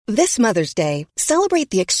This Mother's Day, celebrate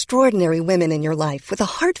the extraordinary women in your life with a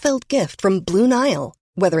heartfelt gift from Blue Nile.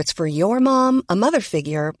 Whether it's for your mom, a mother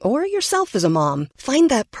figure, or yourself as a mom, find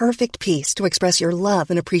that perfect piece to express your love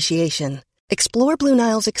and appreciation. Explore Blue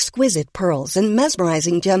Nile's exquisite pearls and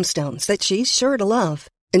mesmerizing gemstones that she's sure to love.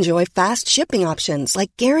 Enjoy fast shipping options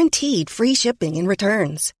like guaranteed free shipping and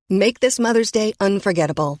returns. Make this Mother's Day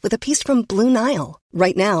unforgettable with a piece from Blue Nile.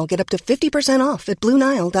 Right now, get up to 50% off at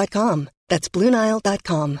BlueNile.com. That's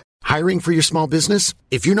BlueNile.com. Hiring for your small business?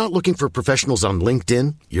 If you're not looking for professionals on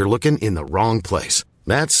LinkedIn, you're looking in the wrong place.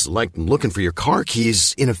 That's like looking for your car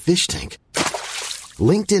keys in a fish tank.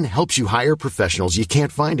 LinkedIn helps you hire professionals you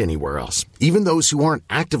can't find anywhere else, even those who aren't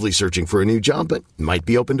actively searching for a new job but might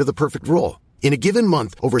be open to the perfect role. In a given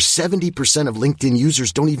month, over 70% of LinkedIn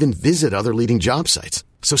users don't even visit other leading job sites.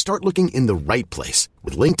 So start looking in the right place.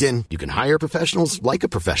 With LinkedIn, you can hire professionals like a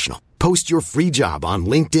professional. Post your free job on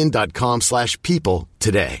linkedin.com/people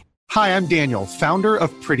today. Hi, I'm Daniel, founder of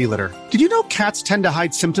Pretty Litter. Did you know cats tend to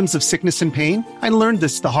hide symptoms of sickness and pain? I learned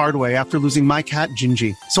this the hard way after losing my cat,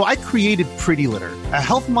 Gingy. So I created Pretty Litter, a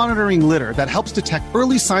health monitoring litter that helps detect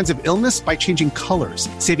early signs of illness by changing colors,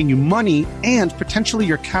 saving you money and potentially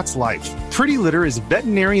your cat's life. Pretty Litter is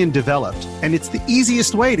veterinarian developed, and it's the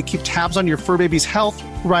easiest way to keep tabs on your fur baby's health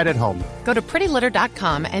right at home. Go to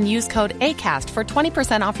prettylitter.com and use code ACAST for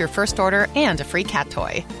 20% off your first order and a free cat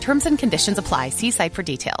toy. Terms and conditions apply. See site for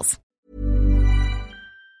details.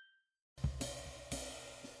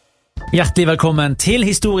 Hjertelig velkommen til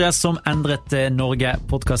Historier som endret Norge,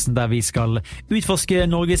 podcasten der vi skal utforske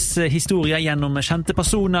Norges historie gjennom kjente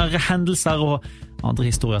personer, hendelser og andre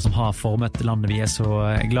historier som har formet landet vi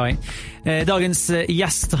så glad i. Dagens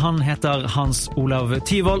gjest, han heter Hans Olav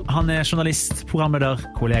Tyvold. Han journalist, programleder,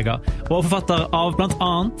 kollega og forfatter av blant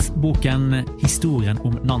annet boken Historien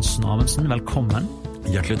om Nansen og Amundsen. Velkommen.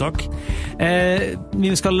 Hjertelig takk. Vi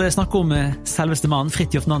skal snakke om selveste mannen,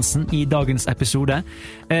 Fridtjof Nansen, i dagens episode.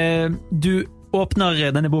 Du åpner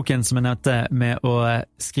denne boken, som jeg nevnte, med å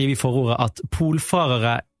skrive i forordet at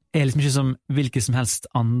polfarere liksom ikke som hvilke som helst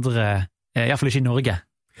andre, i hvert fall ikke i Norge.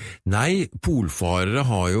 Nei, polfarere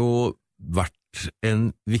har jo vært en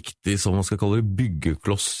viktig, som man skal kalle det,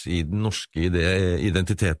 byggekloss i den norske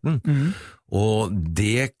identiteten. Og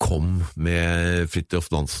det kom med Fridtjof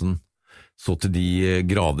Nansen. Så til de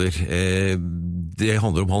grader. Det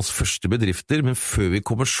handler om hans første bedrifter, men før vi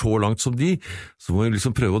kommer så langt som de, så må vi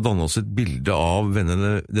liksom prøve å danne oss et bilde av hvem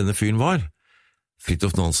denne fyren var.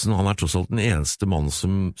 Fridtjof Nansen, han tross alt den eneste mannen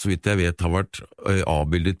som, så vidt jeg vet, har vært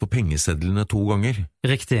avbildet på pengesedlene 2 ganger.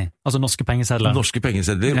 Riktig, altså norske pengesedler. Norske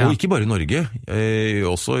pengesedler, ja. Og ikke bare i Norge,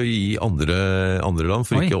 også i andre land,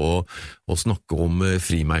 for ikke å snakke om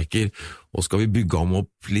frimerker. Og skal vi bygge ham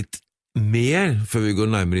opp litt mer, før vi går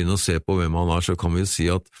nærmere inn og ser på hvem han så kan vi si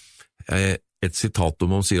at et sitat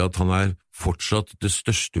om han sier at han fortsatt det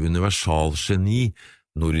største universalgeni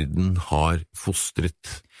Norden har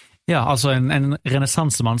fostret. Ja, altså en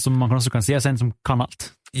renessansemann som man også kan si en som kan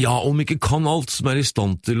alt. Ja, om ikke kan alt, som i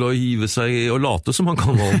stand til å hive seg, og late som han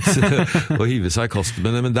kan alt, og hive seg i kastet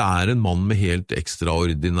med det, men det en mann med helt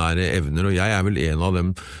ekstraordinære evner, og jeg vel en av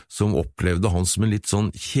dem som opplevde han som en litt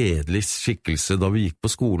sånn kjedelig skikkelse da vi gikk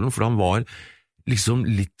på skolen, for han var liksom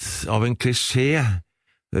litt av en klisjé,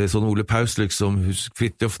 sånn Ole Paus liksom, husk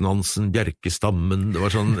Fridtjof Nansen, Bjerkestammen, det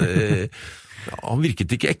var sånn... Han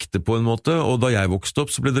virket ikke ekte på en måte, og da jeg vokste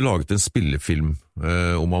opp så ble det laget en spillefilm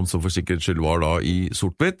om ham som for sikkerhets skyld var da i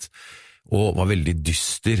sort-hvitt, og var veldig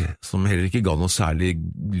dyster, som heller ikke ga noe særlig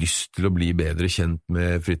lyst til å bli bedre kjent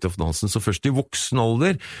med Fridtjof Nansen. Så først i voksen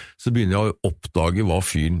alder så begynner jeg å oppdage hva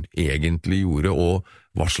fyren egentlig gjorde, og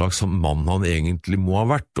hva slags mann han egentlig må ha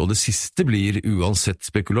vært, og det siste blir uansett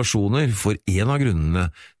spekulasjoner, for en av grunnene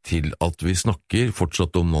til at vi snakker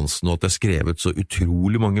fortsatt om Nansen, og at det skrevet så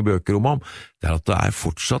utrolig mange bøker om ham, det at det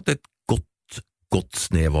fortsatt et godt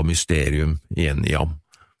snev av mysterium igjen i ham.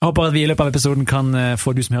 Jeg håper at vi i løpet av episoden kan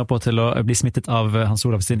få du som hører på til å bli smittet av Hans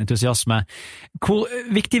Olav sin entusiasme. Hvor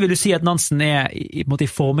viktig vil du si at Nansen i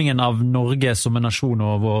formingen av Norge som en nasjon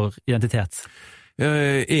og vår identitet?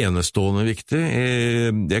 Enestående viktig.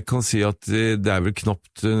 Jeg kan si at det vel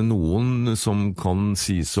knapt noen som kan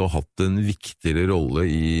sies å ha hatt en viktigere rolle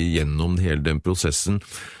gjennom hele den prosessen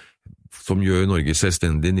som gjør Norge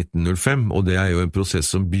selvstendig i 1905, og det jo en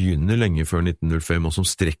prosess som begynner lenge før 1905, og som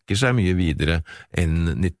strekker seg mye videre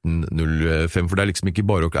enn 1905, for det liksom ikke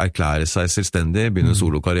bare å erklære seg selvstendig, begynne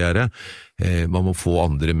solokarriere, man må få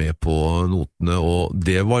andre med på notene, og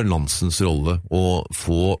det var Nansens rolle, å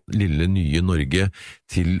få lille nye Norge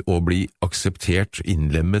til å bli akseptert,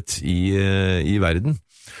 innlemmet i verden.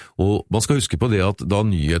 Og man skal huske på det at da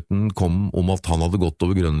nyheten kom om at han hadde gått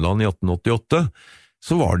over Grønland i 1888,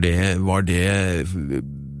 så var det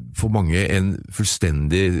for mange en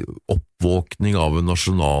fullstendig oppvåkning av en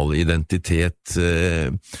nasjonal identitet.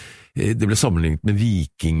 Det ble sammenlignet med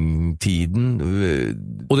vikingtiden,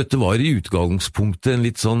 og dette var i utgangspunktet en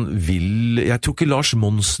litt sånn vill. Jeg tror ikke Lars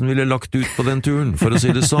Monsen ville lagt ut på den turen, for å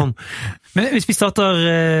si det sånn. Men hvis vi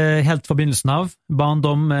starter helt fra begynnelsen av,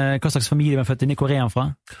 barndom, hva slags familie var født inn i, hvor er han fra?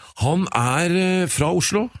 Han fra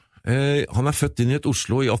Oslo. Han født inn i et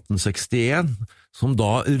Oslo i 1861, som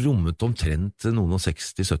da rommet omtrent noen og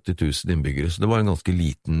 60-70 000 innbyggere, så det var en ganske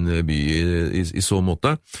liten by i så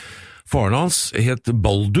måte. Faren hans het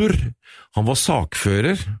Baldur, han var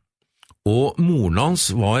sakfører, og moren hans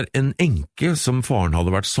var en enke som faren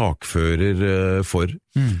hadde vært sakfører for.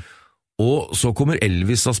 Og så kommer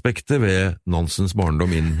Elvis-aspektet ved Nansens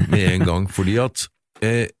barndom inn med en gang, fordi at,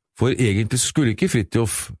 for egentlig skulle ikke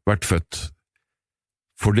Fridtjof vært født,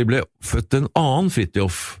 for det ble født en annen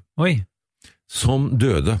Fridtjof som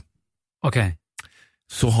døde. Ok.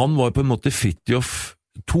 Så han var på en måte Fridtjof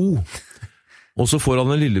 2. Og så får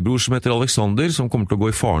han en lillebror som heter Alexander, som kommer til å gå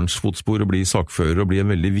i farens fotspor og bli sakfører og bli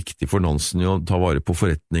en veldig viktig for Nansen i å ta vare på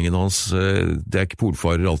forretningen hans. Det ikke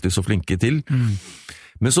polfarer alltid så flinke til.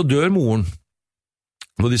 Men så dør moren,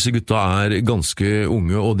 og disse gutta ganske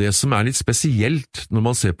unge, og det som litt spesielt når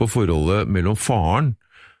man ser på forholdet mellom faren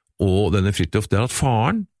og denne Fridtjof, det at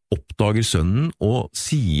faren oppdager sønnen og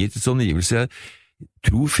sier til sånn givelse, jeg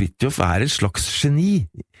tror Fridtjof et slags geni.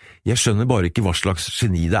 Jeg skjønner bare ikke hva slags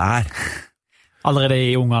geni det Allerede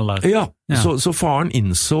i ung alder? Ja. Så faren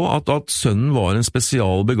innså at sønnen var en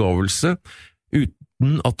spesial begavelse,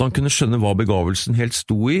 uten at han kunne skjønne hva begavelsen helt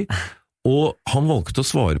sto i, og han valgte å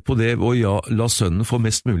svare på det og la sønnen få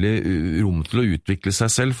mest mulig rom til å utvikle seg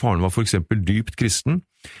selv. Faren var for eksempel dypt kristen,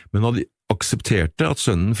 men hadde aksepterte at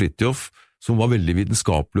sønnen Fridtjof, som var veldig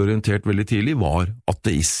vitenskapelig orientert veldig tidlig, var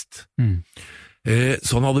ateist.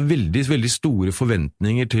 Så han hadde veldig, veldig store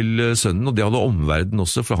forventninger til sønnen, og det hadde omverdenen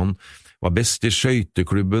også, for han var best i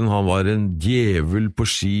skøyteklubben, han var en djevel på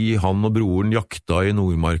ski, han og broren jakta i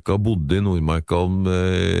Nordmarka, bodde i Nordmarka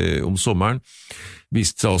om sommeren,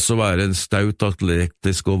 viste seg også å være en staut,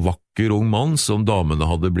 atletisk og vakker ung mann som damene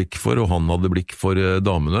hadde blikk for, og han hadde blikk for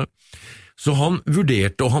damene. Så han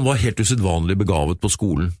vurderte, og han var helt usedvanlig begavet på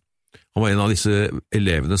skolen. Han var en av disse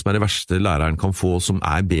elevene som det verste læreren kan få, som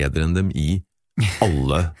bedre enn dem i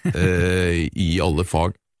alle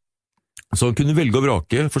fag. Så han kunne velge å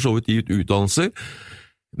vrake, for så vidt gi ut utdannelser,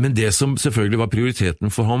 men det som selvfølgelig var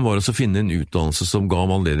prioriteten for ham var å finne en utdannelse som ga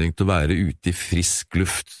ham anledning til å være ute i frisk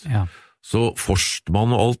luft. Ja. Så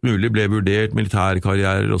forstmann og alt mulig ble vurdert,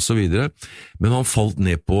 militærkarrierer og så videre, men han falt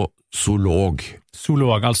ned på zoolog.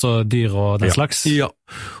 Zoolog, altså dyr og den slags? Ja,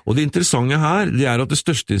 og det interessante her, det at det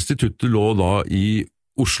største instituttet lå da i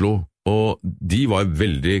Oslo, og de var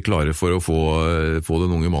veldig klare for å få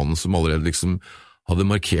den unge mannen som allerede liksom hadde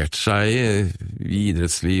markert seg i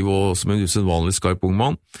idrettsliv og som en usedvanlig skarp ung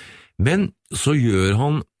mann. Men så gjør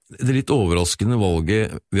han det litt overraskende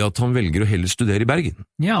valget ved at han velger å heller studere i Bergen.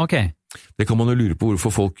 Ja, ok. Det kan man jo lure på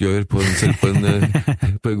hvorfor folk gjør selv på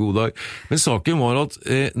en god dag. Men saken var at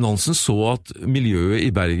Nansen så at miljøet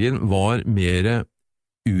i Bergen var mer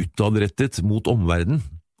utadrettet mot omverdenen.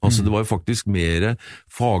 Altså det var faktisk mer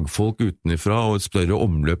fagfolk utenifra og et større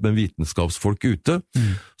omløp med vitenskapsfolk ute.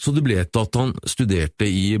 Så det ble til at han studerte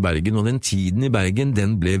i Bergen, og den tiden i Bergen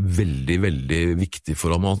den ble veldig, veldig viktig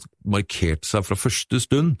for ham. Han markerte seg fra første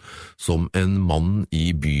stund som en mann i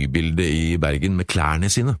bybildet i Bergen med klærne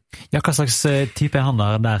sine. Ja, hva slags type han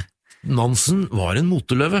der? Nansen var en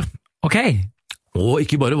moteløve. Ok. Og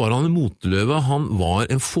ikke bare var han en moteløve, han var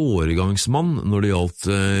en foregangsmann når det gjaldt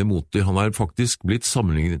moter. Han faktisk blitt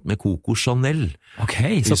sammenlignet med Coco Chanel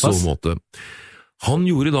i så måte. Han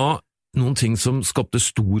gjorde da noen ting som skapte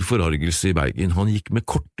stor forargelse i Bergen. Han gikk med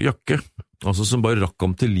kort jakke, altså som bare rakk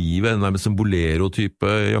ham til livet, nærmest en bolero-type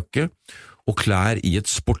jakke, og klær i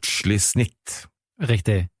et sportslig snitt.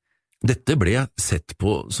 Riktig. Dette ble sett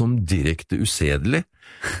på som direkte usedelig.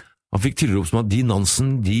 Han fikk tilrop som at de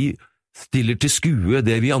Nansen, de stiller til skue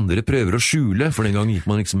det vi andre prøver å skjule, for den gang gikk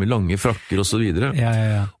man liksom med lange frakker og så videre.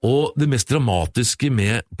 Ja. Og det mest dramatiske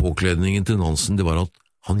med påkledningen til Nansen, det var at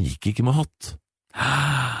han gikk ikke med hatt.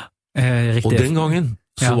 Riktig. Og den gangen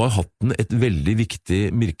så var hatten et veldig viktig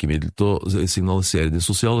virkemiddel til å signalisere din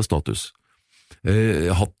sosiale status.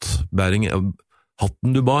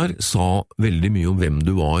 Hatten du bar sa veldig mye om hvem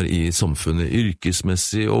du var i samfunnet,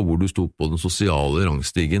 yrkesmessig og hvor du sto på den sosiale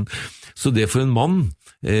rangstigen. Så det for en mann,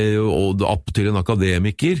 og opp til en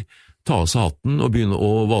akademiker, ta av seg hatten og begynne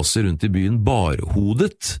å vase rundt i byen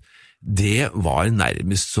barhodet, det var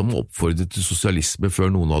nærmest som oppfordret til sosialisme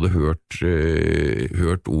før noen hadde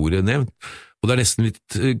hørt ordet nevnt. Og det nesten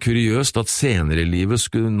litt kuriøst at senere i livet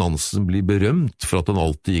skulle Nansen bli berømt for at han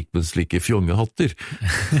alltid gikk med slike fjongehatter.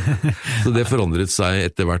 Så det forandret seg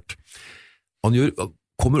etter hvert. Han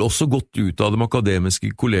kommer også godt ut av de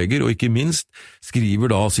akademiske kolleger, og ikke minst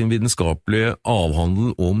skriver da sin vitenskapelige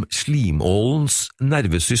avhandel om slimålens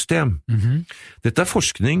nervesystem. Dette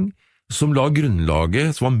forskning som var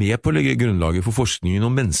med på å legge grunnlaget for forskningen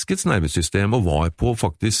om menneskets nervesystem, og var på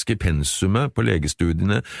faktisk pensumet på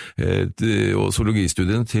legestudiene og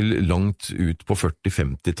zoologistudiene til langt ut på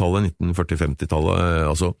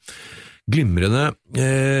 1940-50-tallet, altså glimrende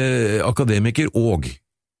akademiker, og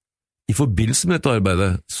i forbindelse med dette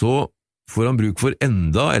arbeidet så får han bruk for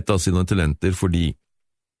enda et av sine talenter, fordi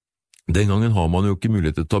den gangen har man jo ikke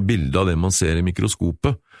mulighet til å ta bilde av det man ser i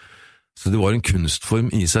mikroskopet. Så det var en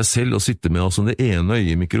kunstform i seg selv å sitte med altså det ene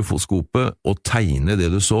øyet i mikroskopet og tegne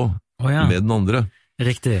det du så med den andre.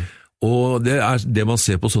 Riktig. Og det det man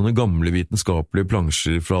ser på sånne gamle vitenskapelige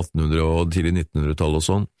plansjer fra 1800- og tidlig 1900-tallet og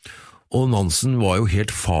sånn. Og Nansen var jo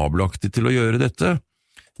helt fabelaktig til å gjøre dette,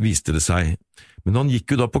 viste det seg. Men han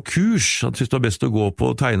gikk jo da på kurs, han syntes det var best å gå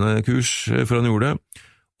på tegnekurs før han gjorde det.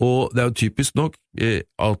 Og det jo typisk nok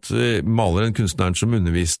at maleren, kunstneren som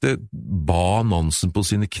underviste, ba Nansen på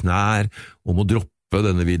sine knær om å droppe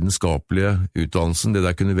denne vitenskapelige utdannelsen. Det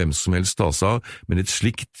der kunne hvem som helst ta seg av, men et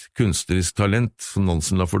slikt kunstnerisk talent som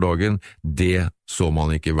Nansen la for dagen, det så man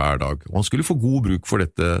ikke hver dag. Og han skulle få god bruk for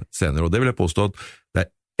dette senere, og det vil jeg påstå at det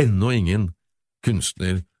ennå ingen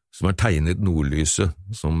kunstner som har tegnet nordlyset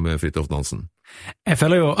som Fridtjof Nansen. Jeg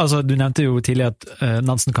føler jo, altså du nevnte jo tidligere at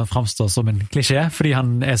Nansen kan framstå som en klisjé, fordi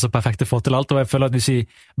han så perfekt i forhold til alt, og jeg føler at hvis vi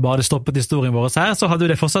bare stoppet historien vår her, så hadde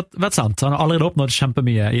jo det fortsatt vært sant. Han har allerede oppnådd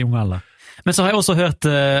kjempemye i ung alder. Men så har jeg også hørt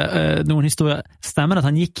noen historier. Stemmer det at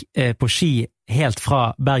han gikk på ski helt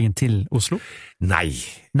fra Bergen til Oslo? Nei.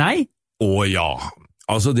 Nei? Ja.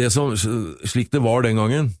 Altså det som, slik det var den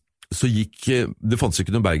gangen, så det fantes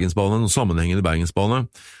ikke noen Bergensbane, noen sammenhengende Bergensbane,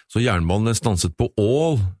 så jernbanen stanset på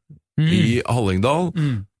Ål, i Hallingdal,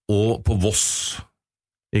 og på Voss.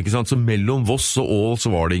 Ikke sant? Så mellom Voss og Ål så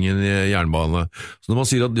var det ingen jernbane. Så når man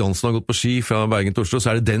sier at Jansen har gått på ski fra Bergen til Oslo,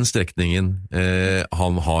 så det den strekningen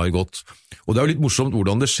han har gått. Og det jo litt morsomt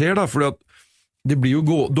hvordan det skjer da, for det blir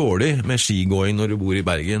jo dårlig med skigåing når du bor i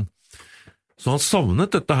Bergen. Så han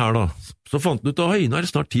savnet dette her da. Så fant han ut at nå det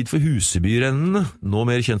snart tid for Husebyrennene, nå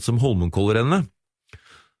mer kjent som Holmenkollrennene.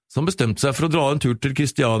 Så han bestemte seg for å dra en tur til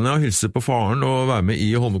Kristiania og hilse på faren og være med i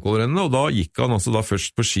Holmenkollrennene, og da gikk han altså da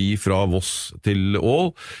først på ski fra Voss til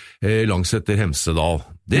Ål, langs etter Hemsedal.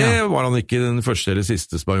 Det var han ikke den første eller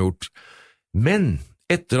siste som har gjort. Men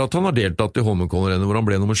etter at han har deltatt i Holmenkollrennet, hvor han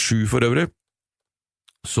ble nummer 7 for øvrig,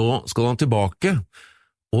 så skal han tilbake,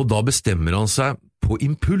 og da bestemmer han seg på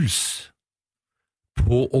impuls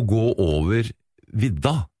på å gå over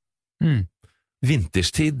vidda.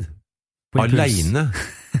 Vinterstid. Alene.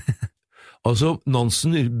 Altså,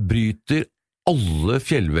 Nansen bryter alle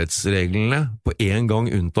fjellvettsreglene på en gang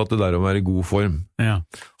unntatt det der å være i god form.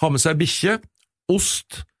 Ha med seg bikkje,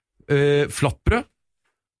 ost, flappbrød,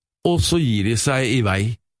 og så gir de seg i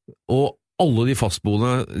vei. Og alle de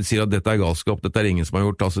fastboende sier at dette galskap, dette ingen som har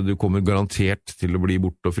gjort, altså du kommer garantert til å bli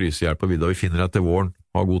borte og fryse ihjel på vidda, vi finner deg til våren,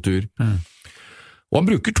 ha god tur. Og han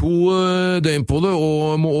bruker 2 døgn på det,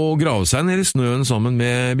 og må grave seg ned i snøen sammen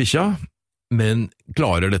med bikkja, men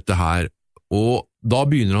klarer dette her, og da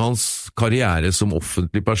begynner hans karriere som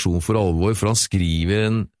offentlig person for alvor, for han skriver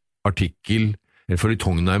en artikkel, en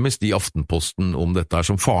føljetong nærmest, i Aftenposten om dette her,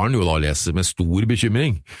 som faren jo da leser med stor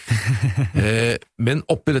bekymring. Men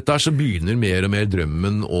oppi dette her så begynner mer og mer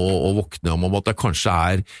drømmen å våkne om at det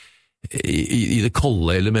kanskje i det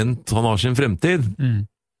kalde element han har sin fremtid.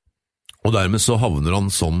 Og dermed så havner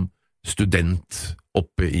han som student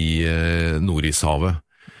oppe i Nordishavet.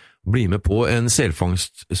 Blir med på en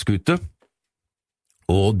selfangstskute,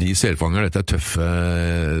 og de selfanger, dette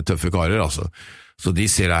tøffe karer, altså. Så de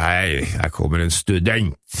sier, hei, her kommer en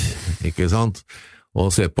student, ikke sant?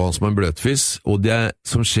 Og ser på han som en bløtfisk, og det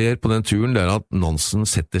som skjer på den turen, det at Nansen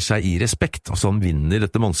setter seg i respekt, altså han vinner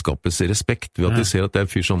dette mannskapets respekt, ved at de ser at det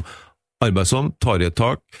en fyr som arbeidsom, tar i et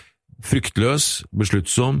tak, fryktløs,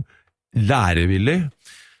 besluttsom, lærevillig.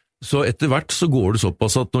 Så etter hvert så går det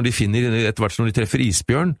såpass at når de treffer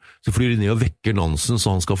isbjørn, så flyr de ned og vekker Nansen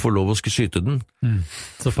så han skal få lov å skyte den.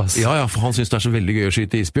 Såpass. Ja, for han synes det så veldig gøy å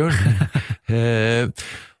skyte isbjørn.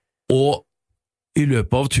 Og i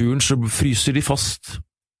løpet av turen så fryser de fast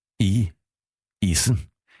i isen.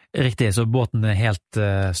 Riktig, så båten helt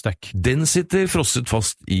støkk. Den sitter frosset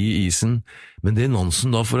fast i isen, men det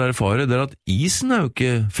Nansen da får erfare, det at isen jo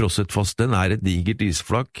ikke frosset fast, den et digert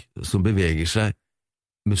isflak som beveger seg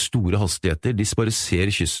med store hastigheter. De bare ser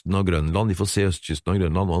kysten av Grønland, de får se østkysten av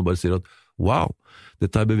Grønland, og han bare sier at wow,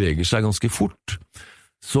 dette her beveger seg ganske fort.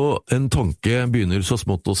 Så en tanke begynner så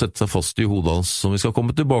smått å sette seg fast i hodet hans, som vi skal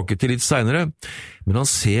komme tilbake til litt senere. Men han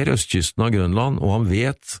ser østkysten av Grønland, og han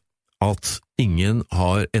vet at ingen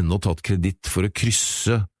har ennå tatt kreditt for å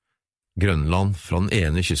krysse Grønland fra den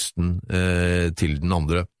ene kysten til den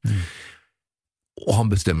andre. Og han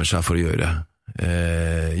bestemmer seg for å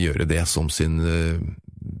gjøre det som sin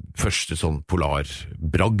første sånn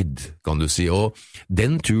polarbragd, kan du si. Og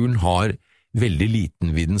den turen har veldig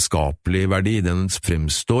liten vitenskapelig verdi. Den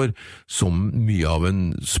fremstår som mye av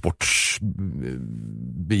en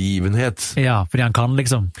sportsbegivenhet. Ja, fordi han kan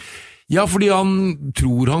liksom. Ja, fordi han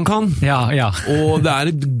tror han kan. Ja. Og det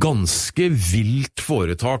er et ganske vilt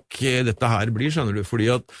foretak dette her blir, skjønner du,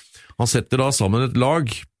 fordi at han setter da sammen et lag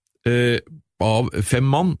av 5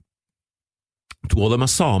 mann. 2 av dem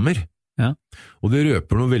er samer. Ja. Og det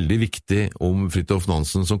røper noe veldig viktig om Fridtjof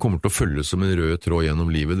Nansen som kommer til å følge som en rød tråd gjennom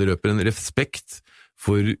livet. Det røper en respekt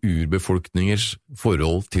for urbefolkningers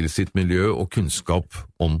forhold til sitt miljø og kunnskap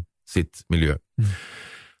om sitt miljø.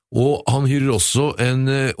 Og han hyrer også en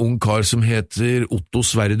ung kar som heter Otto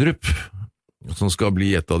Sverdrup, som skal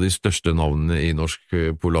bli et av de største navnene i norsk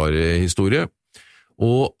polarhistorie.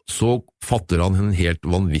 Og så fatter han en helt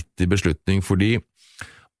vanvittig beslutning, fordi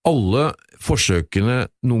alle forsøkene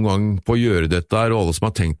noen gang på å gjøre dette her, og alle som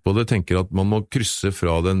har tenkt på det, tenker at man må krysse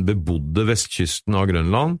fra den bebodde vestkysten av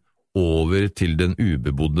Grønland over til den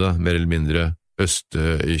ubebodde, mer eller mindre,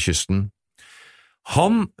 østkysten.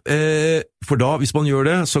 For da, hvis man gjør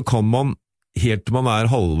det, så kan man, helt til man er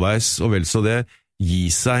halvveis og vel så det, gi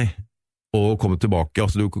seg og komme tilbake,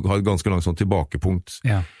 altså du har et ganske langt sånn tilbakepunkt.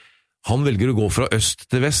 Ja. Han velger å gå fra øst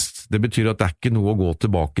til vest. Det betyr at det er ikke noe å gå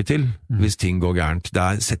tilbake til hvis ting går gærent.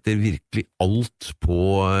 Det setter virkelig alt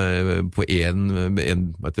på alt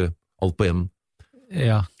på en.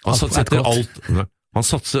 Ja, han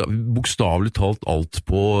satser bokstavelig talt alt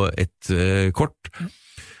på et kort.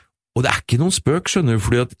 Og det er ikke noen spøk, skjønner du,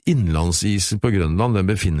 fordi at innlandsisen på Grønland, den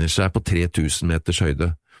befinner seg på 3000 meters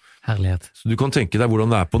høyde. Herlighet. Så du kan tenke deg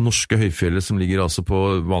hvordan det er på norske høyfjellet, som ligger altså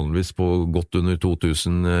vanligvis på godt under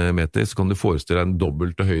 2000 meter, så kan du forestille deg en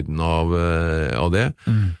dobbelte høyden av det.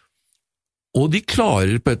 Og de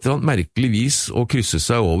klarer på et eller annet merkelig vis å krysse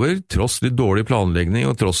seg over, tross litt dårlig planlegging,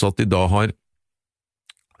 og tross at de da har,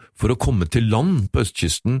 for å komme til land på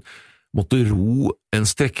østkysten, måtte ro en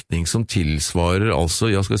strekning som tilsvarer,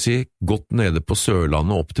 altså, jeg skal si, godt nede på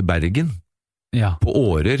Sørlandet opp til Bergen, på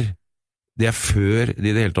årer. Det er før de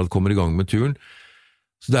i det hele tatt kommer i gang med turen.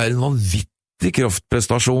 Så det er en vanvittig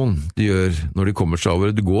kraftprestasjon de gjør når de kommer seg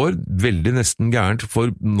over. Det går veldig nesten gærent,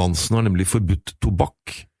 for Nansen har nemlig forbudt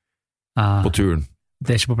tobakk på turen.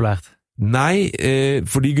 Det er ikke populært. Nei,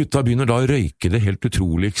 fordi gutta begynner da å røyke det helt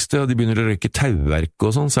utroligste, og de begynner å røyke tauverk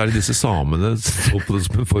og sånn, så er det disse samene som på det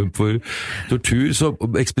som en form for tortur. Så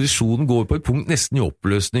ekspedisjonen går på et punkt nesten i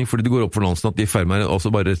oppløsning, fordi det går opp for Nansen at de fermer altså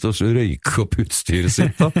bare rett og slett røyke opp utstyret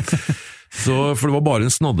sitt da. For det var bare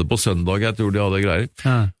en snadde på søndag, jeg tror de hadde greier.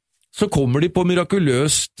 Så kommer de på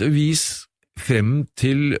mirakuløst vis frem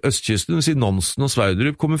til østkysten, siden Nansen og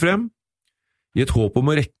Sverdrup kommer frem, i et håp om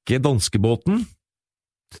å rekke danskebåten,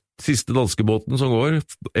 siste danskebåten som går,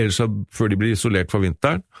 ellers før de blir isolert fra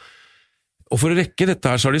vinteren. Og for å rekke dette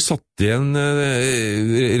her, så har de satt igjen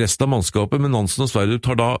resten av mannskapet, men Nansen og Sverdrup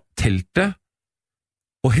tar da teltet,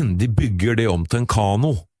 og hendig bygger det om til en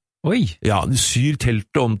kano. Oi! Ja, de syr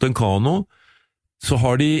teltet om til en kano, så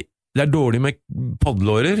har det er dårlig med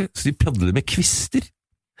padleårer, så de padler med kvister.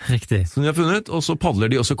 Riktig. Som de har funnet, og så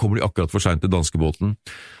padler de, og så kommer de akkurat for sent til danskebåten.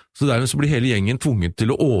 Så dermed så blir hele gjengen tvunget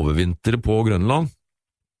til å overvintre på Grønland.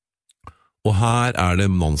 Og her er det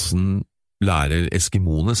Nansen lærer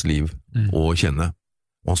eskimones liv å kjenne.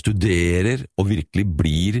 Og han studerer og virkelig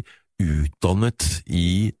blir utdannet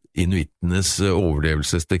i inuittenes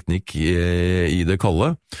overlevelsesteknikk i det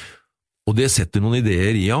kalde. Og det setter noen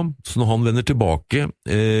ideer i ham, så når han vender tilbake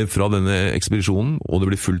fra denne ekspedisjonen, og det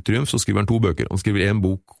blir full triumf, så skriver han 2 bøker. Han skriver en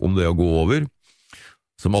bok om det å gå over,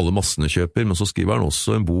 som alle massene kjøper, men så skriver han også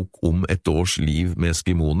en bok om et års liv med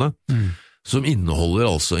eskimoene, som inneholder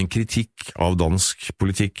altså en kritikk av dansk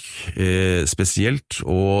politikk spesielt,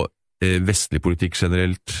 og vestlig politikk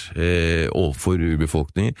generelt overfor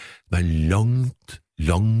urbefolkningen. Det er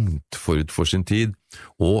langt forut for sin tid,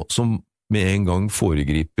 og som med en gang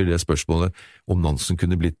foregriper det spørsmålet om Nansen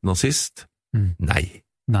kunne blitt nazist. Nei.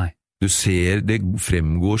 Du ser, det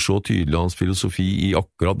fremgår så tydelig hans filosofi i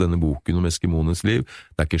akkurat denne boken om eskimones liv.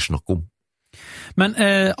 Det er ikke snakk om. Men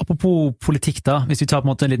apropos politikk da, hvis vi tar på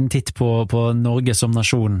en måte en liten titt på Norge som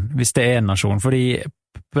nasjon, hvis det en nasjon, fordi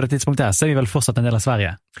på det tidspunktet her så vi vel fortsatt en del av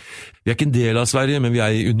Sverige. Vi ikke en del av Sverige, men vi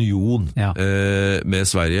I union med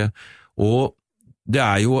Sverige, og det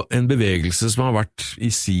jo en bevegelse som har vært I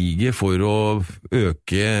siget for å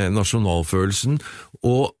øke nasjonalfølelsen,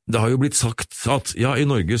 og det har jo blitt sagt at I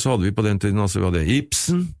Norge så hadde vi på den tiden, altså vi hadde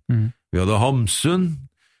Ibsen, vi hadde Hamsun,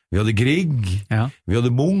 vi hadde Grieg, vi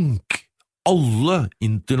hadde Munch, alle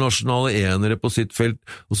internasjonale enere på sitt felt,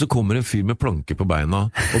 og så kommer en fyr med planke på beina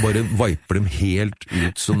og bare viper dem helt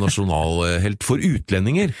ut som nasjonalhelt for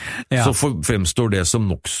utlendinger. Så fremstår det som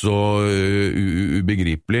nok så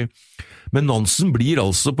ubegripelig. Men Nansen blir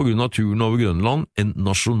altså på grunn av turen over Grønland en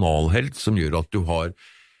nasjonalhelt som gjør at du har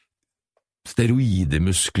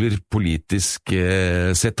steroidemuskler politisk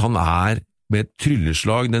sett. Han med et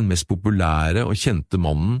trylleslag den mest populære og kjente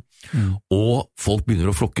mannen, og folk begynner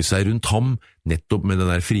å flokke seg rundt ham nettopp med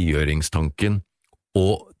den der frigjøringstanken,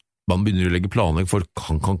 og man begynner å legge planer for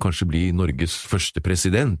han kan kanskje bli Norges første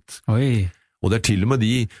president. Oi. Og det til og med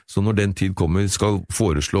de som når den tid kommer skal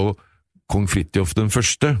foreslå kong Fridtjof den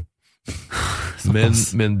første. Men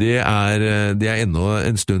det enda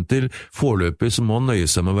en stund til. Foreløpig så må han nøye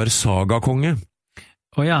seg med å være sagakonge.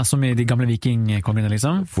 Som I de gamle vikingkongene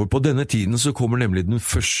liksom? For på denne tiden så kommer nemlig den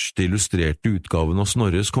første illustrerte utgaven av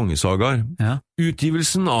Snorres kongesagaer.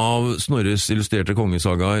 Utgivelsen av Snorres illustrerte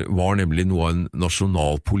kongesagaer var nemlig noe av en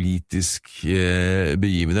nasjonalpolitisk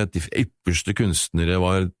begivenhet. De ypperste kunstnere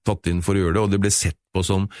var tatt inn for å gjøre det, og det ble sett på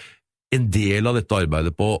som en del av dette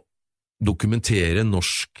arbeidet på å dokumentere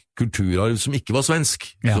norsk kulturarv som ikke var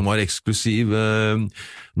svensk, som var eksklusiv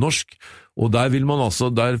norsk. Og der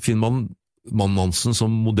finner man mannen Nansen som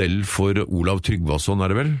modell for Olav Tryggvason,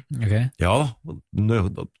 det vel? Okay. Ja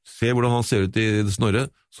da, se hvordan han ser ut I Snorre,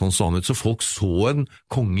 sånn så han ut, så folk så en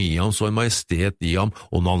konge I ham, så en majestet I ham,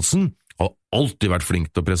 og Nansen har alltid vært flink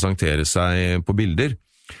til å presentere seg på bilder.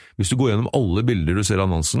 Hvis du går gjennom alle bilder du ser av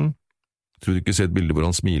Nansen, tror du ikke ser et bilde hvor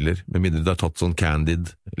han smiler, med mindre det tatt sånn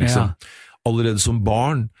candid, liksom. Allerede som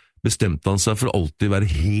barn bestemte han seg for alltid være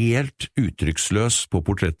helt uttrykksløs på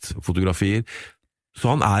portrettfotografier. Så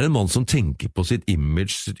han en mann som tenker på sitt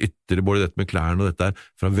image, sitt ytre, både dette med klærne og dette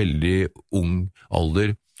fra veldig ung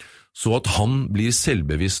alder. Så at han blir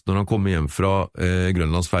selvbevisst når han kommer hjem fra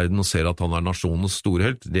Grønlandsferden og ser at han nasjonens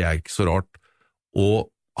storhelt, det ikke så rart. Og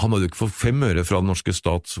han hadde jo ikke fått 5 øre fra den norske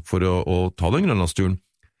stat for å ta den Grønlandsturen.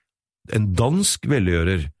 En dansk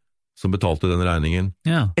velgjører som betalte den regningen.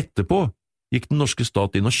 Etterpå gikk den norske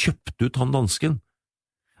stat inn og kjøpte ut han dansken.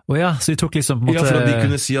 Så de tok liksom på en måte... for at de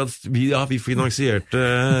kunne si at vi finansierte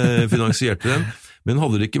den, men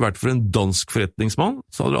hadde det ikke vært for en dansk forretningsmann,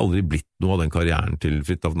 så hadde det aldri blitt noe av den karrieren til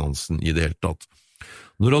Fridtjof Nansen I det hele tatt.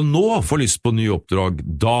 Når han nå får lyst på nye oppdrag,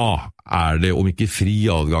 da det, om ikke fri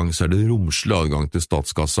adgang, så det romslig adgang til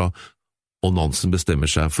statskassa, og Nansen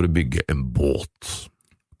bestemmer seg for å bygge en båt.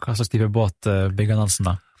 Hva slags type båt bygger Nansen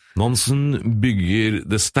da? Nansen bygger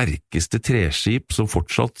det sterkeste treskip som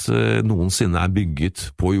fortsatt noensinne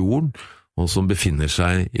bygget på jorden, og som befinner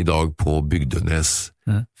seg I dag på Bygdenes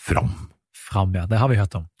Fram. Fram, det har vi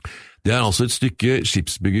hørt om. Det altså et stykke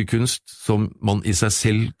skipsbyggerkunst som man I seg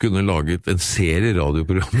selv kunne laget en serie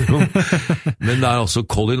radioprogrammer om. Men det altså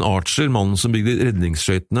Colin Archer, mannen som bygde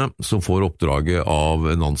redningsskøytene, som får oppdraget av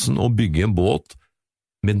Nansen å bygge en båt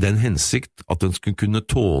med den hensikt at den skulle kunne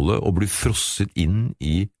tåle å bli frosset inn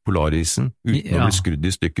I polarisen, uten å bli skrudd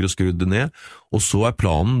I stykker og skrudd ned. Og så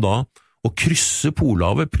planen da å krysse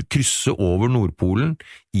Polhavet, krysse over Nordpolen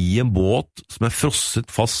I en båt som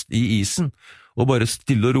frosset fast I isen, og bare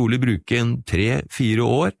stille og rolig bruke 3-4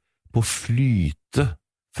 år på å flyte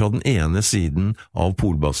fra den ene siden av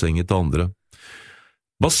polbassenget til andre.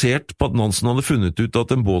 Basert på at Nansen hadde funnet ut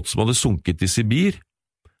at en båt som hadde sunket I Sibir,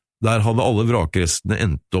 der hadde alle vrakrestene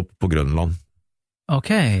endt opp på Grønland. Så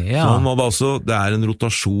han hadde det en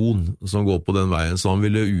rotasjon som går på den veien, så han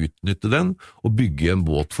ville utnytte den og bygge en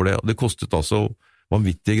båt for det. Det kostet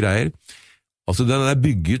vanvittige greier. Den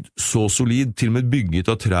bygget så solid, til og med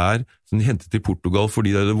bygget av trær som de hentet til Portugal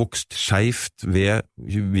fordi det hadde vokst skjevt ved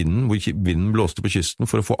vinden, hvor vinden blåste på kysten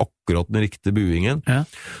for å få akkurat den riktige buingen.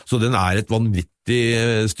 Så den et vanvittig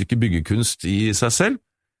stykke byggekunst I seg selv.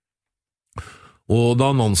 Og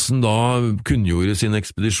da Nansen da kunngjorde sin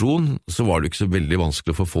ekspedisjon, så var det ikke så veldig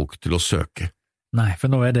vanskelig for folk til å søke. Nei,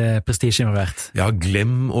 for nå det prestisje involvert. Ja,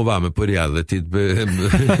 glem å være med på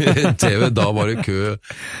reality-TV, da var det kø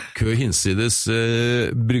hinsides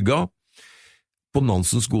brygga. På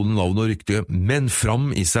Nansens gode navn og rykte, men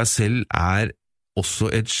Fram I seg selv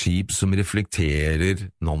også et skip som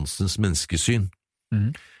reflekterer Nansens menneskesyn.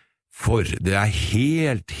 For det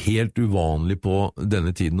helt uvanlig på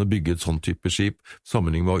denne tiden å bygge et sånn type skip,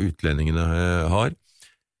 sammenlignet med hva utlendingene har.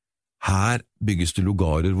 Her bygges det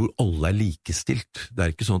lugarer hvor alle likestilt.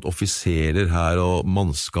 Det ikke sånn at offiserer her og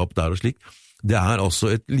mannskap der og slik. Det altså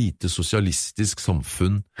et lite sosialistisk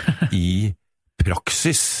samfunn i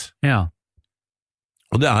praksis. Ja.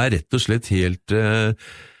 Og det rett og slett helt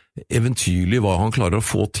eventyrlig hva han klarer å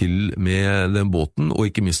få til med den båten, og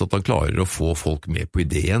ikke minst at han klarer å få folk med på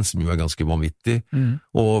ideen, som jo ganske vanvittig,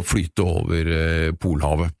 og flyte over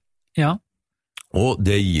Polhavet. Ja. Og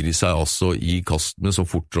det gir seg altså i kast med så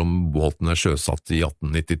fort som båten sjøsatt i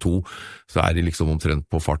 1892, så de liksom omtrent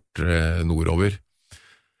på fart nordover.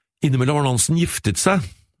 Innimellom har Nansen giftet seg.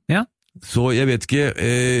 Ja. Så jeg vet ikke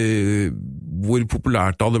hvor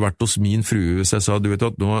populært det hadde vært hos min frue hvis jeg sa, du vet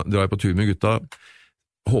at nå drar jeg på tur med gutta,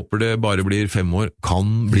 håper det bare blir 5 år,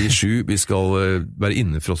 kan bli 7, vi skal være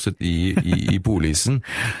innefrosset i polisen.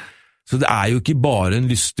 Så det jo ikke bare en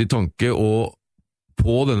lystig tanke, og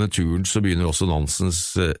på denne turen så begynner også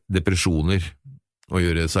Nansens depresjoner å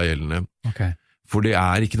gjøre seg gjeldende. Okay. For det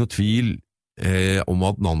ikke noe tvil om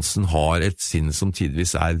at Nansen har et sinn som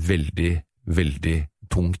tidvis veldig, veldig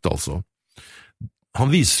tungt, altså.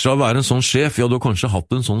 Han viser seg å være en sånn sjef, ja, du har kanskje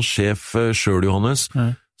hatt en sånn sjef selv, Johannes,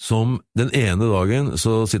 som den ene dagen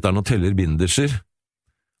så sitter han og teller binderser,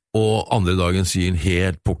 og andre dagen sier han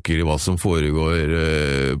helt pokker i hva som foregår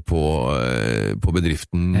på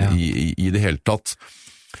bedriften i det hele tatt.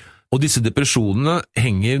 Og disse depresjonene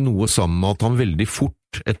henger noe sammen med at han veldig fort,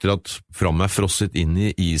 etter at Fram frosset inn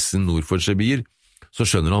i isen nord for Sibir, så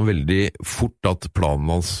skjønner han veldig fort at planen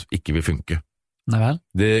hans ikke vil funke. Nei vel?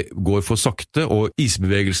 Det går for sakte, og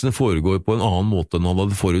isbevegelsene foregår på en annen måte enn han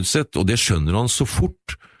hadde forutsett, og det skjønner han så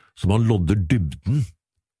fort som han lodder dybden.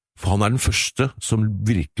 For han den første som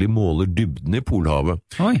virkelig måler dybden i Polhavet.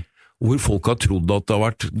 Oi. Hvor folk har trodd at det har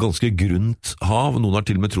vært ganske grunt hav, noen har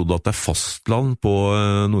til og med trodd at det fastland på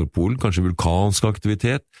Nordpolen, kanskje vulkansk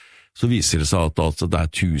aktivitet, så viser det seg at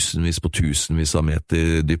det tusenvis på tusenvis av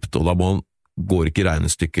meter dypt, og da går ikke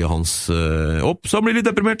regnestykket hans opp, så han blir litt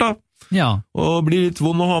deprimert da. Ja. Og blir litt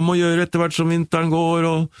vond å ha med å gjøre etter hvert som vinteren går,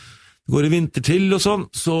 og går i vinter til og sånn,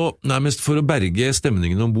 så nærmest for å berge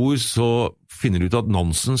stemningen ombord, så finner de ut at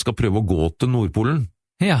Nansen skal prøve å gå til Nordpolen.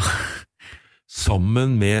 Ja. Sammen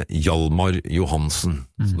med Hjalmar Johansen.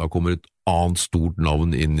 Så da kommer et annet stort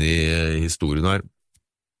navn inn i historien her.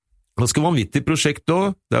 Ganske vanvittig prosjekt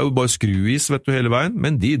da, det jo bare skruis, vet du, hele veien,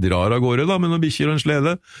 men de drar av gårde da, med noen bikkjer og en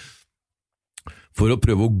slede, for å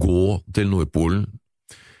prøve å gå til Nordpolen.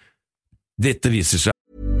 Dette viser seg.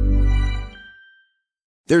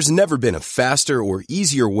 There's never been a faster or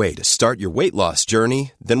easier way to start your weight loss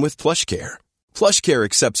journey than with PlushCare. PlushCare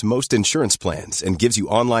accepts most insurance plans and gives you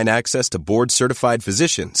online access to board-certified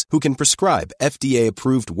physicians who can prescribe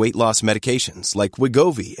FDA-approved weight loss medications like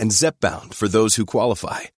Wegovy and Zepbound for those who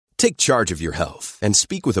qualify. Take charge of your health and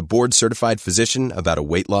speak with a board-certified physician about a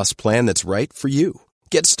weight loss plan that's right for you.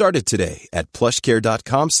 Get started today at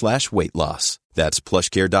plushcare.com/weightloss. That's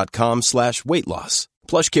plushcare.com/weightloss.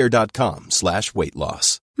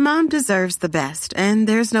 plushcare.com/weightloss. Mom deserves the best, and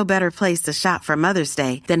there's no better place to shop for Mother's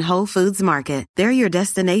Day than Whole Foods Market. They're your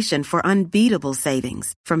destination for unbeatable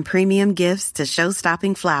savings, from premium gifts to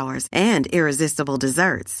show-stopping flowers and irresistible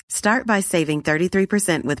desserts. Start by saving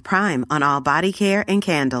 33% with Prime on all body care and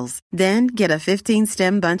candles. Then get a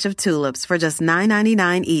 15-stem bunch of tulips for just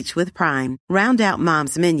 $9.99 each with Prime. Round out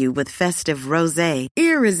Mom's menu with festive rosé,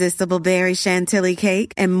 irresistible berry chantilly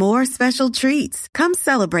cake, and more special treats. Come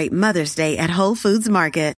celebrate Mother's Day at Whole Foods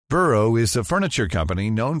Market. Burrow is a furniture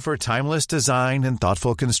company known for timeless design and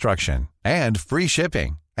thoughtful construction, and free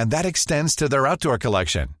shipping, and that extends to their outdoor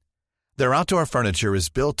collection. Their outdoor furniture is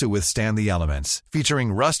built to withstand the elements,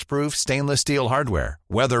 featuring rust-proof stainless steel hardware,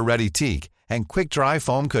 weather-ready teak, and quick-dry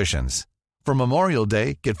foam cushions. For Memorial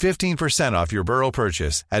Day, get 15% off your Burrow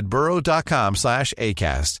purchase at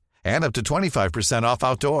burrow.com/acast, and up to 25% off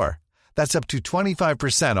outdoor. That's up to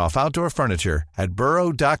 25% off outdoor furniture at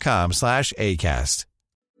burrow.com/acast.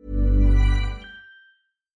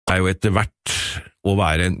 Det jo etter hvert å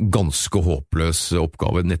være en ganske håpløs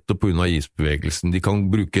oppgave, nettopp på grunn av isbevegelsen. De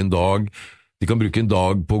kan bruke en dag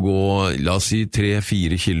på å gå, la oss si,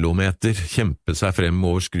 3-4 kilometer, kjempe seg frem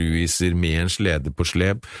over skruiser med en slede på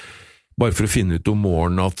slep, bare for å finne ut om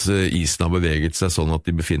morgenen at isen har beveget seg sånn at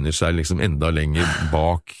de befinner seg liksom enda lenger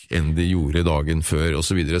bak enn de gjorde dagen før, og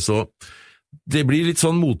så videre. Så det blir litt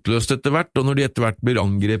sånn motløst etter hvert, og når de etter hvert blir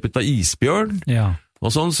angrepet av isbjørn, og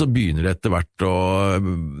sånn, så begynner det etter hvert, og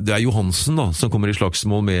det Johansen da, som kommer i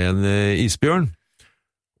slagsmål med en isbjørn,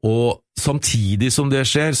 og samtidig som det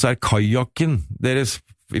skjer, så kajakken deres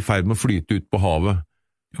i ferd med å flyte ut på havet,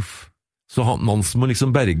 Så Nansen må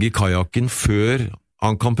liksom berge kajakken før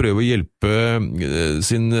han kan prøve å hjelpe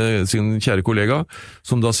sin kjære kollega,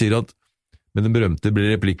 som da sier at, med den berømte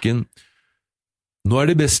replikken, «Nå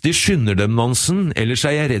det best de skynder dem, Nansen, ellers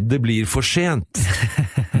jeg redd det blir for sent»,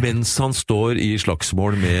 mens han står i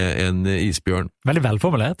slagsmål med en isbjørn. Veldig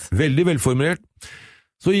velformulert. Veldig velformulert.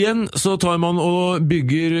 Så igjen så tar man og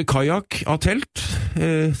bygger kajak av telt,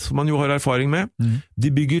 som man jo har erfaring med. De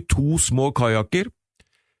bygger 2 små kajakker,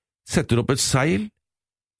 setter opp et seil,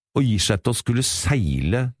 og gir seg til å skulle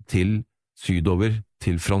seile til sydover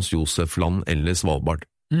til Frans Josef Land eller Svalbard.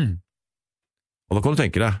 Og da kan du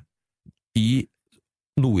tenke deg, i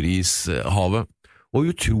Nordishavet, og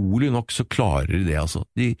utrolig nok så klarer de det, altså.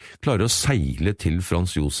 De klarer å seile til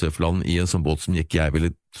Frans Josef Land i en sånn båt som ikke jeg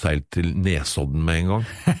ville seilt til Nesodden med en gang.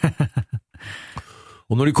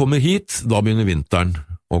 Og når de kommer hit, da begynner vinteren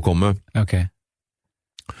å komme. Ok.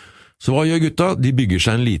 Så hva gjør gutta? De bygger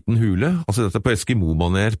seg en liten hule, altså dette på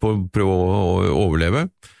Eskimo-maner, på å prøve å overleve.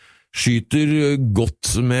 Skyter godt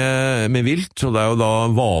med vilt, og det jo da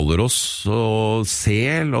hvalross og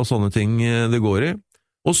sel og sånne ting det går i.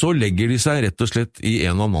 Og så legger de seg rett og slett i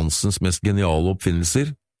en av Nansens mest geniale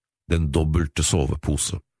oppfinnelser, den dobbelte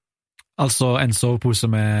sovepose. Altså en sovepose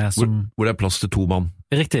med hvor det plass til 2 mann.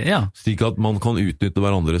 Riktig, ja. Slik at man kan utnytte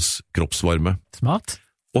hverandres kroppsvarme. Smart.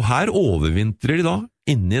 Og her overvintrer de da,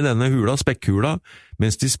 inne i denne hula, spekkhula,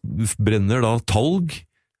 mens de brenner da talg,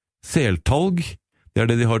 seltalg. Det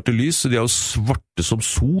det de har til lys, så de jo svarte som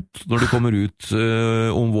sot når de kommer ut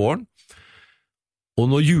om våren. Og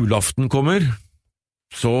når julaften kommer,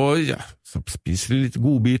 så spiser de litt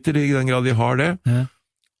godbiter i den grad de har det,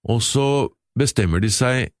 og så bestemmer de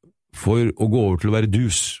seg for å gå over til å være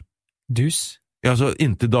dus. Dus? Ja, så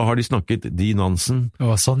inntil da har de snakket de Nansen,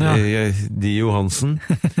 sånn, ja. De Johansen,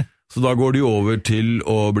 så da går de over til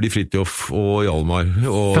å bli Fridtjof og Hjalmar,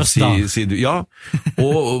 og si du. Ja,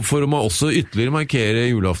 og for å også ytterligere markere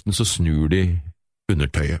julaften, så snur de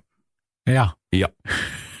undertøyet. Ja. Ja.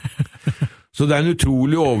 Så det en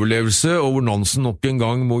utrolig overlevelse, og hvor Nansen nok en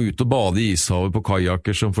gang må ut og bade i ishavet på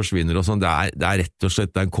kajakker som forsvinner og sånn. Det rett og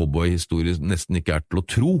slett en cowboy-historie nesten ikke til å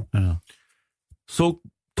tro. Ja. Så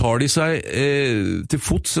tar de seg til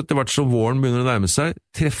fots etter hvert som våren begynner å nærme seg,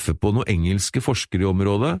 treffer på noen engelske forskere i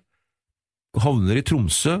området, havner i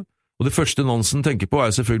Tromsø, og det første Nansen tenker på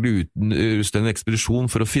selvfølgelig utruste en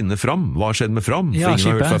ekspedisjon for å finne Fram. Hva har skjedd med Fram? For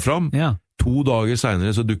ingen har hørt fra Fram. Ja. 2 dager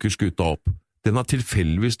senere så dukker skuta opp. Den har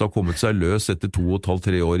tilfeldigvis da kommet seg løs etter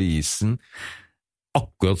 2,5–3 år i isen,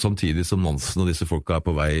 akkurat samtidig som Nansen og disse folka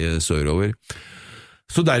på vei sørover.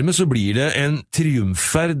 Så dermed så blir det en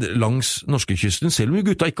triumferd langs norskekysten, selv om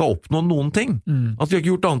gutta ikke har oppnådd noen ting. At de har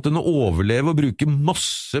ikke gjort annet enn å overleve og bruke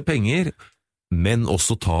masse penger, men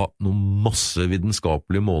også ta noen masse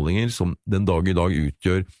vitenskapelige målinger som den dag i dag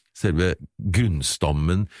utgjør selve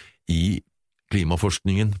grunnstammen i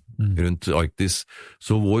klimaforskningen rundt Arktis.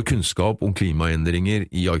 Så vår kunnskap om klimaendringer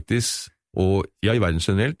i Arktis, og i verden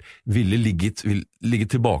generelt, ville ligget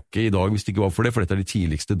tilbake i dag hvis det ikke var for det, for dette de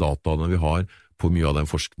tidligste dataene vi har på mye av den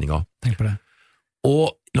forskninga. Tenk på det. Og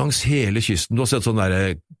langs hele kysten, du har sett sånn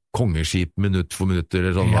der kongeskip minutt for minutt,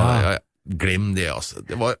 eller sånn, glem det altså.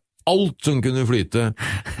 Det var alt som kunne flyte,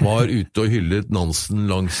 var ute og hyllet Nansen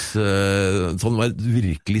langs, sånn var et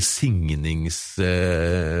virkelig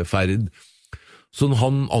signingsferd. Så når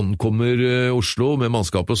han ankommer Oslo med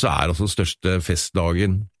mannskapet, så altså den største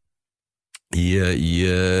festdagen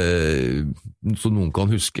som noen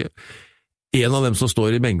kan huske. En av dem som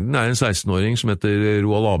står i mengden en 16-åring som heter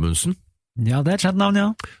Roald Amundsen. Ja, det et kjent navn,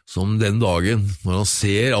 ja. Som den dagen, når han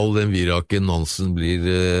ser all den viraken Nansen blir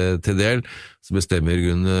til del, så bestemmer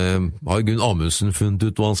har Gunn Amundsen funnet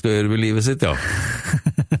ut hva han skal gjøre med livet sitt, ja.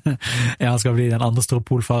 Ja, han skal bli den andre store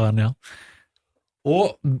polfaren, ja.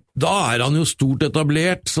 Og da han jo stort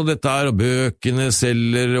etablert, så dette bøkene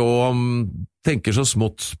selger, og han tenker så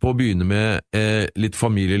smått på å begynne med litt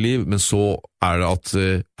familieliv, men så det at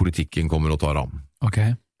politikken kommer og tar ham. Ok.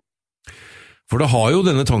 For det har jo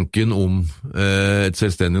denne tanken om et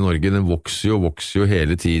selvstendig Norge, den vokser jo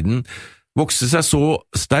hele tiden. Vokser seg så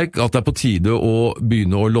sterk at det på tide å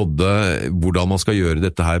begynne å lodde hvordan man skal gjøre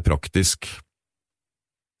dette her praktisk.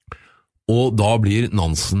 Og da blir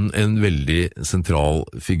Nansen en veldig sentral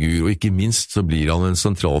figur, og ikke minst så blir han en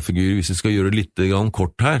sentral figur, hvis vi skal gjøre litt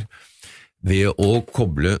kort her, ved å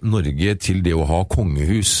koble Norge til det å ha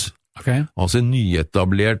kongehus. Okay. Altså en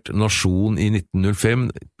nyetablert nasjon i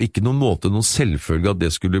 1905, ikke noen måte noen selvfølge at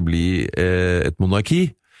det skulle bli et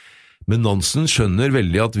monarki, men Nansen skjønner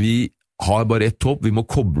veldig at vi har bare ett håp, vi må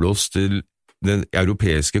koble oss til de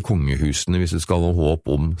europeiske kongehusene hvis vi skal ha håp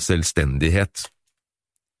om selvstendighet.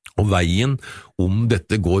 Og veien om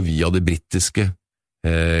dette går via det britiske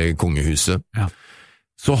kongehuset. Ja.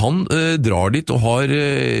 Så han drar dit og har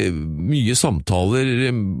mye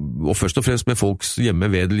samtaler, og først og fremst med folks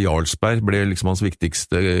hjemme. Wedel Jarlsberg ble liksom hans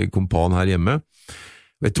viktigste kompan her hjemme.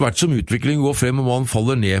 Etter hvert som utviklingen går frem, og man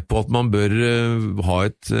faller ned på at man bør ha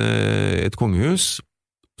et kongehus,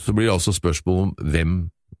 så blir det altså spørsmål om hvem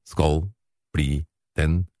skal bli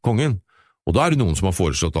den kongen. Og da er det noen som har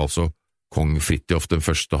foreslått altså kong Fridtjof den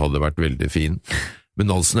første hadde vært veldig fin. Men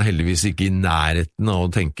Nansen er heldigvis ikke i nærheten av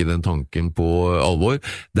å tenke den tanken på alvor.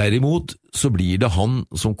 Derimot så blir det han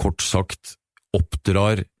som kort sagt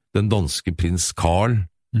oppdrar den danske prins Karl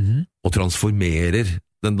og transformerer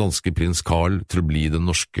den danske prins Karl til å bli den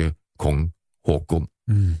norske kong Håkon.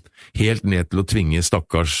 Helt ned til å tvinge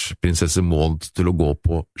stakkars prinsesse Maud til å gå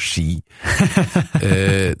på ski.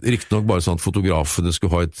 Riktig nok bare sånn at fotografene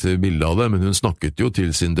skulle ha et bilde av det, men hun snakket jo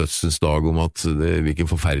til sin dødsens dag om at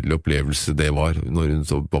hvilken forferdelig opplevelse det var når hun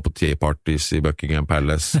var på tea-parties i Buckingham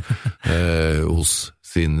Palace hos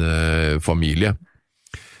sin familie.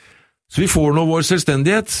 Så vi får nå vår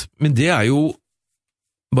selvstendighet, men det er jo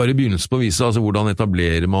bare begynnelsen på å vise altså hvordan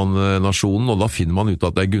etablerer man nasjonen, og da finner man ut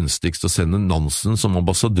at det er gunstigst å sende Nansen som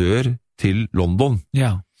ambassadør til London.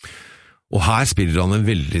 Ja. Og her spiller han en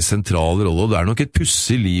veldig sentral rolle, og det er nok et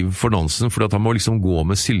pussig liv for Nansen, for at han må liksom gå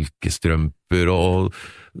med silkestrømper og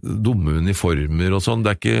dumme uniformer og sånn.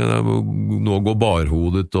 Det er ikke noe å gå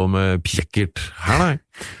barhodet og med pjekkert her, nei.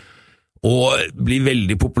 Og blir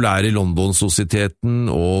veldig populær i London-sosieteten,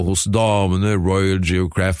 og hos damene Royal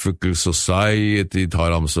Geographical Society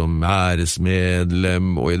tar ham som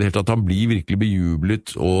æresmedlem, og i det hele tatt han blir virkelig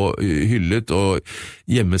bejublet og hyllet, og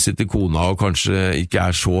hjemme sitter kona og kanskje ikke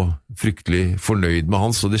er så fryktelig fornøyd med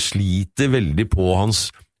hans, og det sliter veldig på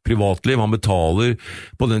hans privatliv. Han betaler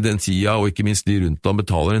på den tida, og ikke minst de rundt han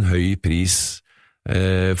betaler en høy pris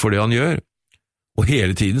for det han gjør. Og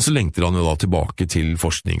hele tiden så lengter han jo da tilbake til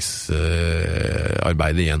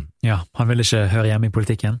forskningsarbeidet igjen. Ja, han vil ikke høre hjemme i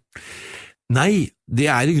politikken? Nei,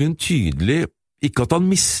 det er i grunn tydelig, ikke at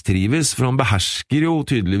han mistrives, for han behersker jo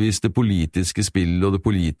tydeligvis det politiske spillet og det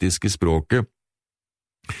politiske språket,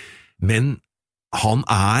 men han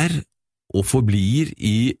er og forblir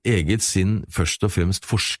i eget sinn først og fremst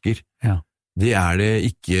forsker. Ja. Det er det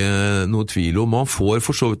ikke noe tvil om. Man får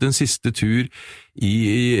for så vidt en siste tur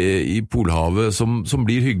i Polhavet som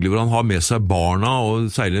blir hyggelig, hvor han har med seg barna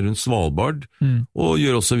og seiler rundt Svalbard, og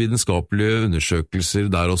gjør også vitenskapelige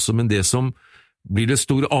undersøkelser der også, men det som blir det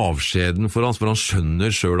store avskjeden for han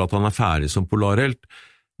skjønner selv at han er ferdig som polarhelt,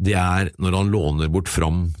 det er når han låner bort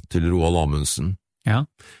Fram til Roald Amundsen. Ja.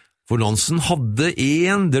 For Nansen hadde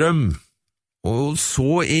en drøm, og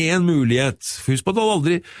så en mulighet. Husk på at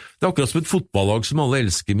det er akkurat som et fotballag som alle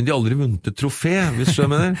elsker, men de har aldri vunnet et trofé, hvis du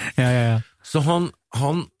mener. Ja. Så han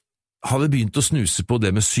hadde begynt å snuse på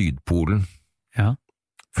det med Sydpolen. Ja.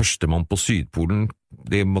 Førstemann på Sydpolen,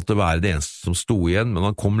 det måtte være det eneste som sto igjen, men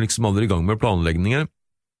han kom liksom aldri i gang med planleggninger.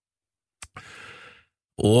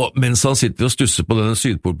 Og mens han sitter og stusser på denne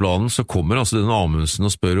Sydpolplanen, så kommer altså denne Amundsen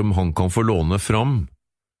og spør om han kan få låne Fram,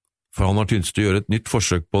 for han har tydeligvis til å gjøre et nytt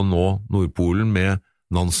forsøk på å nå Nordpolen med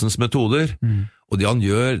Nansens metoder, og det han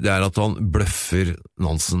gjør, det er at han bløffer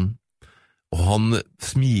Nansen, og han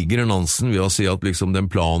smiger Nansen ved å si at liksom den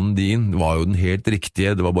planen din var jo den helt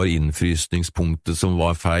riktige, det var bare innfrysningspunktet som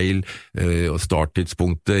var feil, og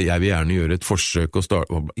starttidspunktet, jeg vil gjerne gjøre et forsøk å starte,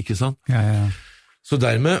 ikke sant? Ja. Så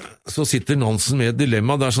dermed så sitter Nansen med et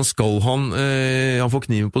dilemma der så skal han får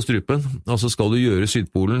kniven på strupen, altså skal du gjøre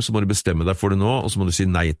Sydpolen så må du bestemme deg for det nå, og så må du si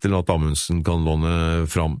nei til at Amundsen kan låne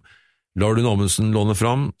Fram. Lar du Amundsen låne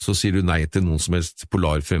Fram, så sier du nei til noen som helst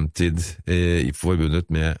polarfremtid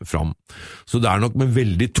forbundet med Fram. Så det er nok med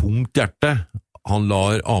veldig tungt hjerte han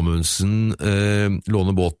lar Amundsen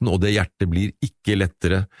låne båten, og det hjertet blir ikke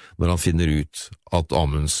lettere når han finner ut at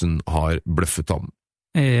Amundsen har bløffet ham.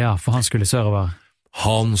 Ja, for han skulle sørover.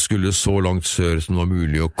 Han skulle så langt sør som det var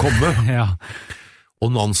mulig å komme. Ja.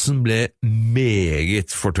 Og Nansen ble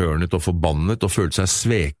meget fortørnet og forbannet og følte seg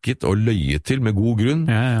sveket og løyet til med god grunn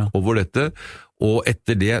over dette, og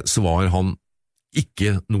etter det så var han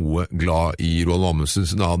ikke noe glad i Roald Amundsen,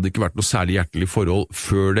 så det hadde ikke vært noe særlig hjertelig forhold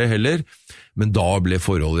før det heller, men da ble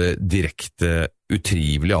forholdet direkte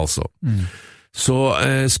utrivelig altså. Så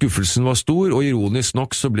skuffelsen var stor, og ironisk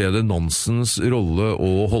nok så ble det Nansens rolle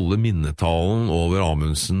å holde minnetalen over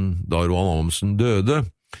Amundsen da Roald Amundsen døde.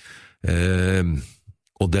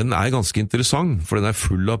 Og den er ganske interessant, for den er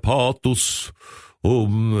full av patos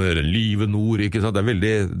om livet nord, ikke sant? Det er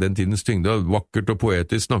veldig den tidens tyngde, vakkert og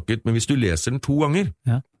poetisk snakket, men hvis du leser den 2 ganger,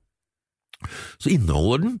 så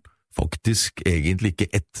inneholder den faktisk egentlig ikke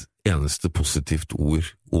et eneste positivt ord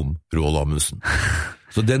om Roald Amundsen.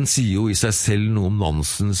 Så den sier jo i seg selv noe om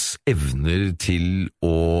Nansens evner til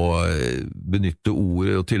å benytte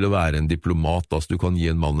ordet og til å være en diplomat. Altså du kan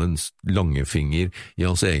gi en mann en langefinger i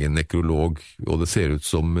hans egen nekrolog, og det ser ut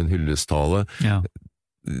som en hyllestale. Ja.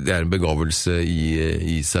 Det en begavelse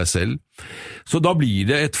i seg selv. Så da blir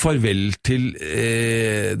det et farvel til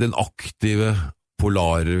den aktive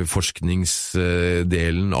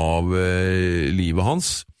polarforskningsdelen av livet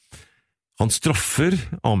hans. Han straffer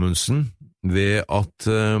Amundsen ved at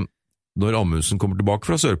når Amundsen kommer tilbake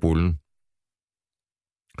fra Sørpolen,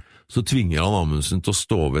 så tvinger han Amundsen til å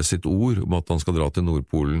stå ved sitt ord om at han skal dra til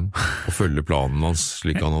Nordpolen og følge planen hans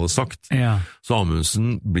slik han hadde sagt. Ja. Så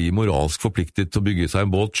Amundsen blir moralsk forpliktet til å bygge seg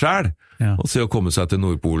en båt selv, ja, og se å komme seg til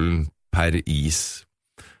Nordpolen per is.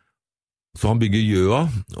 Så han bygger Gjøa,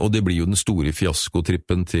 og det blir jo den store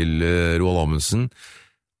fiaskotrippen til Roald Amundsen,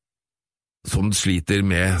 som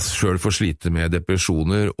selv får slite med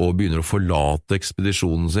depresjoner og begynner å forlate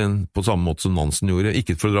ekspedisjonen sin på samme måte som Nansen gjorde,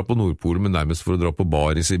 ikke for å dra på Nordpolen, men nærmest for å dra på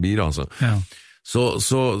bar i Sibir, altså. Ja.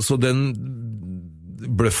 Så den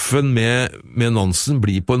bløffen med Nansen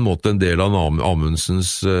blir på en måte en del av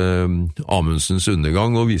Amundsens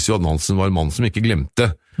undergang, og viser jo at Nansen var en mann som ikke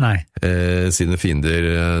glemte sine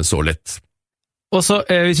fiender så lett. Og så,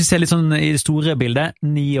 hvis vi ser litt sånn i det store bildet,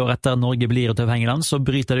 9 år etter Norge blir et uavhengig land, så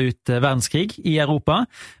bryter det ut verdenskrig i Europa.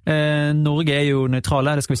 Norge jo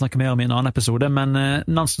nøytrale, det skal vi snakke mer om i en annen episode, men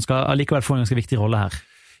Nansen skal allikevel få en ganske viktig rolle her.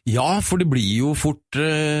 Ja, for det blir jo fort,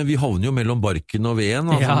 vi havner jo mellom barken og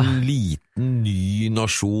veden, altså en liten ny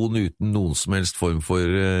nasjon uten noen som helst form for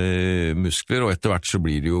muskler, og etter hvert så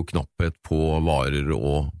blir det jo knapphet på varer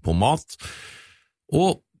og på mat.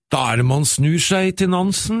 Og da det man snur seg til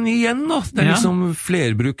Nansen igjen, da. Det liksom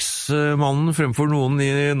flerbruksmannen fremfor noen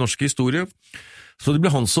i norsk historie. Så det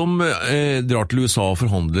blir han som drar til USA og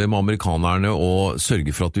forhandler med amerikanerne og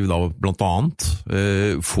sørger for at vi da blant annet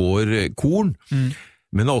får korn.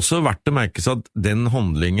 Men det også verdt å merke seg at den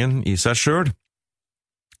handlingen i seg selv,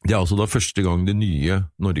 det altså da første gang det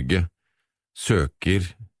nye Norge søker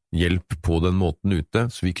hjelp på den måten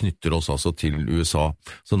ute, så vi knytter oss altså til USA.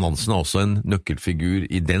 Så Nansen også en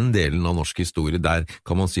nøkkelfigur i den delen av norsk historie. Der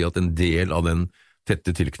kan man si at en del av den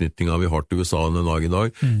tette tilknytningen vi har til USA den dag i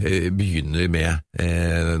dag, begynner med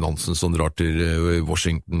Nansen som drar til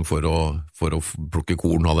Washington for å plukke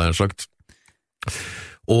korn, hadde jeg sagt.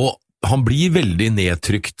 Og han blir veldig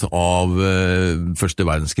nedtrykt av første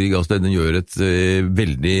verdenskrig, altså den gjør et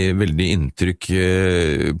veldig, veldig inntrykk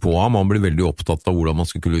på ham. Han blir veldig opptatt av hvordan man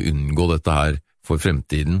skulle kunne unngå dette her for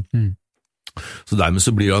fremtiden. Så dermed så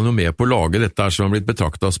blir han jo med på å lage dette her som har blitt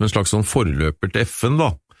betraktet som en slags sånn forløper til FN da,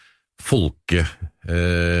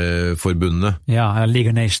 Folkeforbundet. Ja, League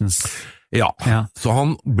of Nations. Ja, så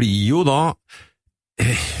han blir jo da,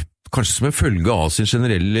 kanskje som en følge av sin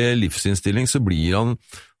generelle livsinnstilling, så blir han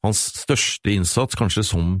hans største innsats kanskje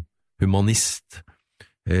som humanist.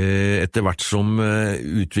 Etter hvert som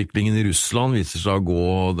utviklingen i Russland viser seg å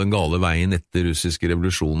gå den gale veien etter russiske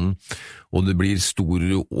revolusjonen, og det blir stor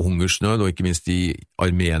hungersnød, og ikke minst i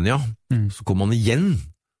Armenia, så kommer han igjen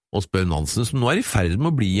og spør Nansen, som nå i ferd med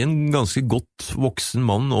å bli en ganske godt voksen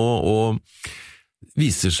mann, og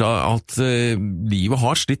viser seg at livet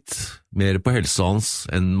har slitt mer på helsa hans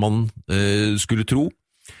enn man skulle tro.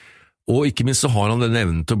 Og ikke minst så har han den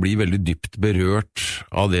evnen til å bli veldig dypt berørt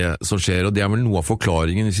av det som skjer, og det vel noe av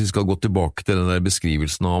forklaringen hvis vi skal gå tilbake til den der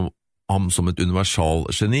beskrivelsen av ham som et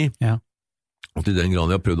universalgeni. Ja. Og til den grad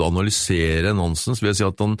jeg har prøvd å analysere Nansen, så vil jeg si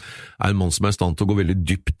at han en mann som i stand til å gå veldig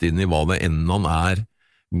dypt inn i hva det enn han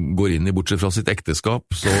går inn i, bortsett fra sitt ekteskap,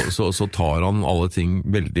 så tar han alle ting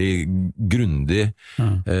veldig grundig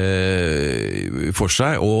for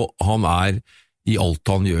seg, og han i alt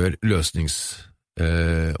han gjør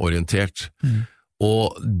løsningsorientert. Og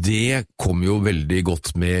det kom jo veldig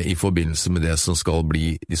godt med i forbindelse med det som skal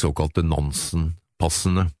bli de såkalte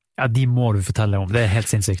Nansen-passene. Ja, de må du fortelle om, det helt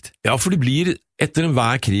sinnssykt. Ja, for det blir, etter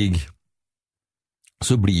enhver krig,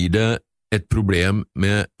 så blir det et problem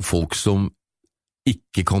med folk som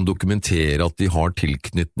ikke kan dokumentere at de har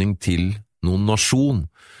tilknytning til noen nasjon.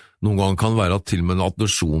 Noen gang kan det være at til og med at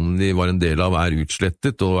nasjonen de var en del av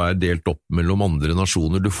utslettet og delt opp mellom andre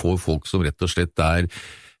nasjoner. Du får folk som rett og slett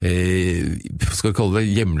skal vi kalle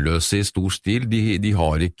det hjemløse i stor stil. De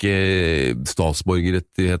har ikke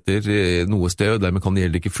statsborgerrettigheter noe sted, og dermed kan de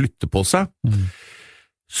heller ikke flytte på seg.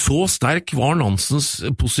 Så sterk var Nansens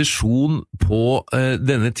posisjon på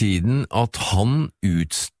denne tiden at han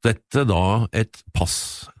utstedte da et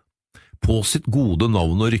pass på sitt gode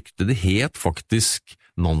navn og rykte. Det het faktisk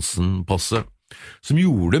Nansen-passet. som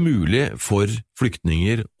gjorde det mulig for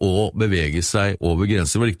flyktninger å bevege seg over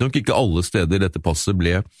grenser. Det var riktig nok ikke alle steder dette passet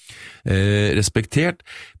ble respektert,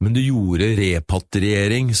 men det gjorde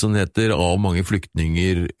repatriering, som det heter, av mange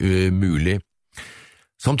flyktninger mulig.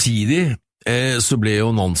 Samtidig så ble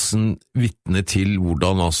jo Nansen vitne til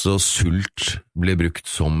hvordan altså sult ble brukt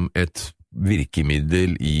som et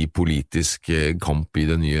virkemiddel i politisk kamp i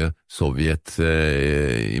det nye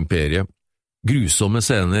Sovjet-imperiet. Grusomme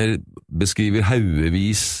scener beskriver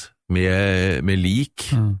haugevis med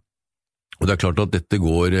lik, og det klart at dette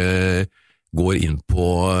går inn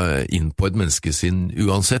på et menneskesinn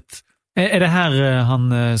uansett. Det her han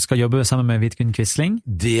skal jobbe sammen med Vidkun Quisling?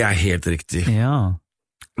 Det helt riktig. Ja.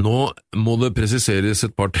 Nå må det presiseres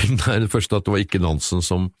et par ting der. Det første at det var ikke Nansen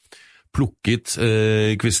som plukket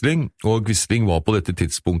Quisling, og Quisling var på dette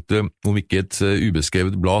tidspunktet, om ikke et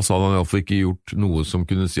ubeskrevet blad, så hadde han i hvert fall ikke gjort noe som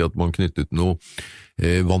kunne si at man knyttet noe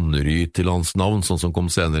Vannery til hans navn, sånn som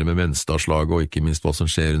kom senere med Menstadslaget, og ikke minst hva som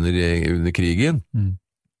skjer under krigen.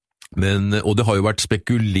 Og det har jo vært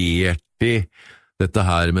spekulert i dette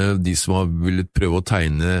her med de som har villet prøve å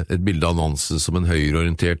tegne et bilde av Nansen som en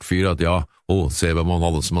høyreorientert fyr, at se hvem han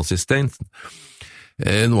hadde som assistent.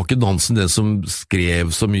 Nå var ikke Nansen den som skrev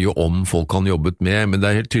så mye om folk han jobbet med, men det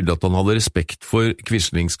helt tydelig at han hadde respekt for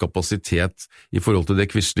Quislings kapasitet i forhold til det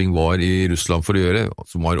Quisling var i Russland for å gjøre,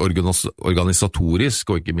 som var organisatorisk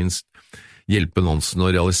og ikke minst hjelpe Nansen å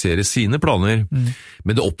realisere sine planer.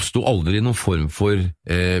 Men det oppstod aldri noen form for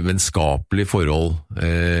vennskapelig forhold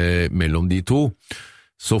mellom de to.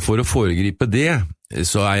 Så for å foregripe det,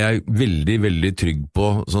 så jeg veldig, veldig trygg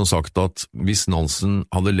på, som sagt, at hvis Nansen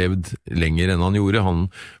hadde levd lenger enn han gjorde, han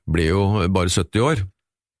ble jo bare 70 år,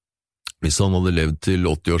 hvis han hadde levd til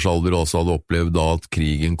 80-årsalder og også hadde opplevd da at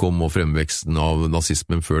krigen kom og fremveksten av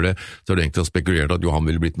nazismen før det, så hadde egentlig spekulert at han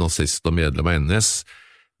ville blitt nazist og medlem av NS,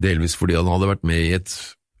 delvis fordi han hadde vært med i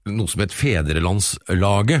noe som het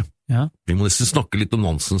Fedrelandslaget. Ja. Vi må nesten snakke litt om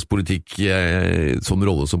Nansens politikk som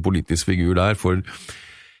rolle som politisk figur der, for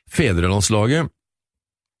Fedrelandslaget,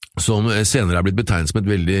 som senere blitt betegnet som et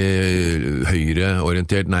veldig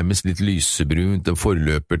høyreorientert, nærmest litt lysebrunt, en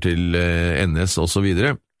forløper til NS og så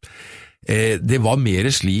videre. Det var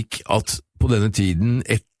mer slik at på denne tiden,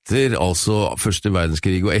 etter altså første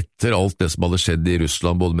verdenskrig og etter alt det som hadde skjedd i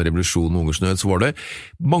Russland, både med revolusjon og hungersnød, så var det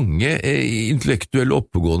mange intellektuelle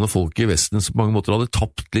oppegående folk i Vesten som på mange måter hadde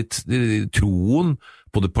tapt litt troen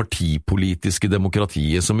på det partipolitiske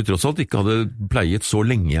demokratiet, som vi tross alt ikke hadde pleiet så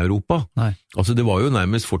lenge i Europa. Nei. Altså det var jo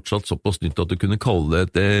nærmest fortsatt såpass nytt at du kunne kalle det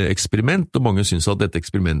et eksperiment, og mange synes at dette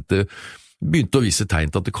eksperimentet begynte å vise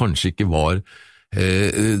tegn til at det kanskje ikke var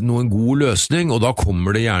noen god løsning, og da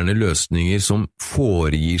kommer det gjerne løsninger som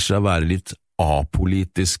foregir seg å være litt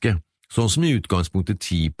apolitiske. Sånn som i utgangspunktet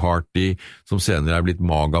Tea Party, som senere blitt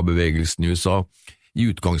MAGA-bevegelsen i USA.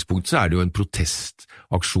 I utgangspunktet så det jo en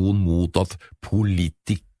protestaksjon mot at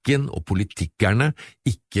politikken og politikerne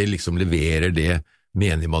ikke liksom leverer det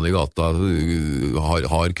menigmann i gata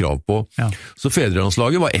har krav på. Ja. Så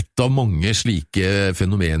Fedrelandslaget var et av mange slike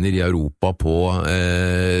fenomener i Europa på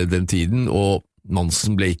den tiden, og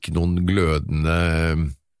Nansen ble ikke noen glødende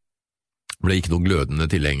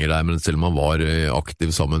tilhenger der, men selv om han var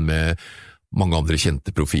aktiv sammen med mange andre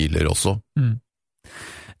kjente profiler også.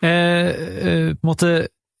 På måte,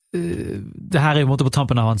 det her jo på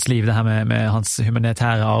tampen av hans liv, det her med hans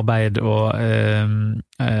humanitære arbeid og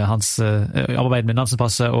hans arbeid med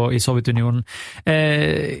Nansenpasset og i Sovjetunionen.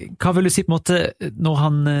 Hva vil du si på måte når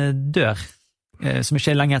han dør, som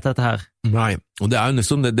ikke lenge etter dette her? Nei, og det jo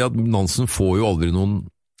nesten det at Nansen får jo aldri noen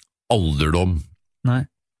alderdom. Nei.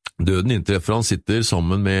 Døden inntreffer, han sitter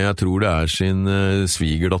sammen med, jeg tror det sin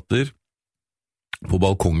svigerdatter på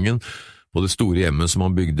balkongen på det store hjemmet som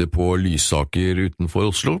han bygde på Lysaker utenfor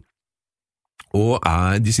Oslo, og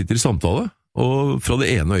de sitter i samtale, og fra det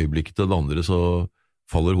ene øyeblikket til det andre så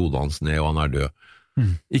faller hodet hans ned, og han død.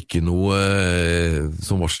 Ikke noe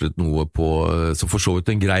som varslet noe på, så for så vidt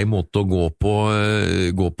en grei måte å gå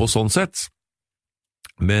på sånn sett.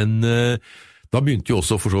 Men da begynte jo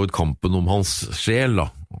også for så vidt kampen om hans sjel da,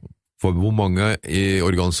 for hvor mange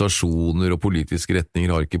organisasjoner og politiske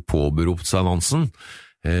retninger har ikke påberopt seg Nansen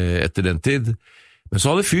etter den tid. Men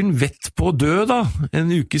så hadde fyren vett på å dø da,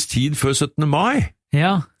 en ukes tid før 17. mai.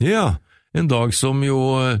 Ja. Ja, en dag som jo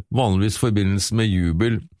vanligvis forbindes med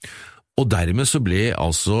jubel. Og dermed så ble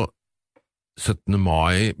altså 17.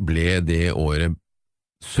 mai ble det året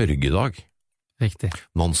sørgedag. Riktig.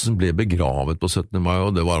 Nansen ble begravet på 17. mai,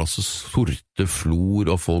 og det var altså sorte flor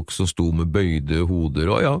av folk som sto med bøyde hoder,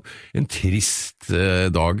 og ja, en trist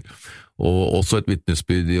dag. Og også et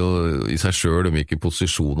vitnesbyrd i seg selv om hvilken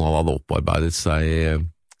posisjon han hadde opparbeidet seg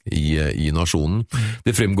i nasjonen.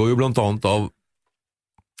 Det fremgår jo blant annet av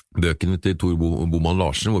bøkene til Tor Boman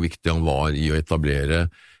Larsen, hvor viktig han var i å etablere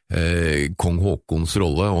kong Håkons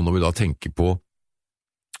rolle, og når vi da tenker på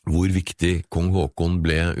hvor viktig kong Håkon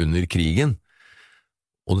ble under krigen,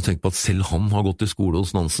 og du tenker på at selv han har gått til skole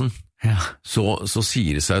hos Nansen, så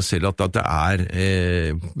sier det seg selv at det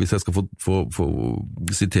hvis jeg skal få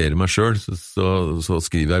sitere meg selv, så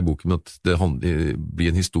skriver jeg i boken at det blir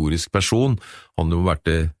en historisk person. Han har vært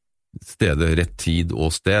til stede, rett tid og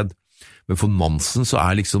sted. Men for Nansen så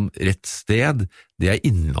liksom rett sted, det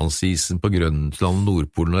innlandsisen på Grønland,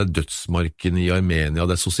 Nordpolen, det dødsmarken i Armenia,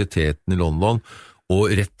 det sosieteten i London, og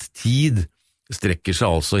rett tid strekker seg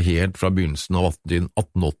altså helt fra begynnelsen av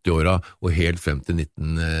 1880-åra og helt frem til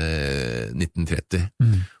 1930.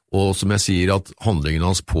 Og som jeg sier, at handlingen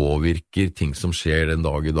hans påvirker ting som skjer den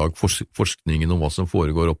dag i dag, forskningen om hva som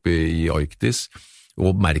foregår oppe i Arktis,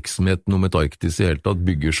 og oppmerksomheten om et Arktis i hele tatt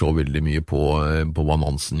bygger så veldig mye på hva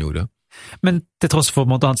Nansen gjorde. Men til tross for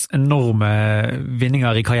hans enorme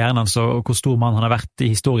vinninger i karrieren hans og hvor stor mann han har vært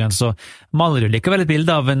i historien, så maler du likevel et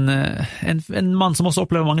bilde av en mann som også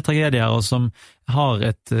opplever mange tragedier, og som har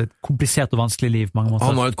et komplisert og vanskelig liv på mange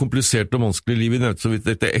måter. Han har et komplisert og vanskelig liv. I nevnt så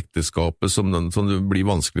vidt dette ekteskapet som det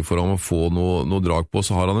blir vanskelig for ham å få noe drag på,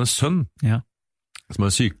 så har han en sønn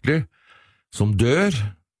som sykelig, som dør,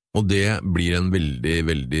 og det blir en veldig,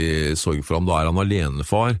 veldig sorg for ham. Da han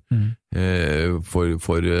alenefar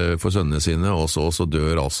for sønnene sine, og så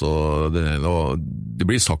dør altså den ene. Og det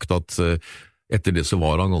blir sagt at etter det så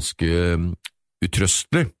var han ganske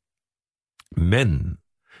utrøstelig. Men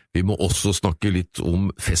vi må også snakke litt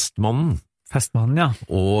om festmannen. Festmannen, ja.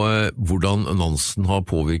 Og hvordan Nansen har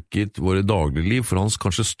påvirket våre dagligliv, for hans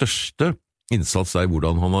kanskje største innsats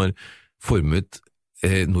hvordan han har formet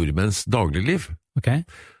nordmenns dagligliv. Ok.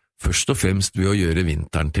 Først og fremst ved å gjøre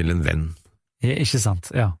vinteren til en venn. Ikke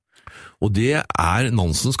sant, ja. Og det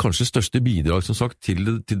Nansens kanskje største bidrag, som sagt,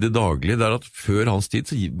 til det daglige. Det at før hans tid,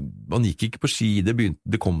 så han gikk ikke på ski,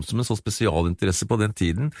 det kom som en sånn spesialinteresse på den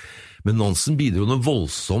tiden, men Nansen bidro noe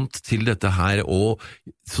voldsomt til dette her, og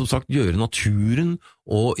som sagt gjøre naturen,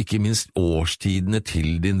 og ikke minst årstidene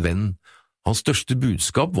til din venn. Hans største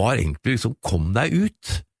budskap var egentlig liksom, kom deg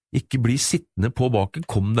ut! Ikke bli sittende på baken,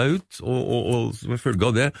 kom deg ut, og som følge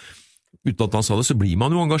av det, uten at han sa det, så blir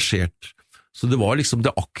man jo engasjert. Så det var liksom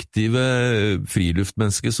det aktive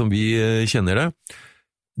friluftmennesket som vi kjenner det.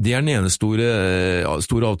 Det den ene store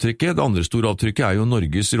avtrykket. Det andre store avtrykket jo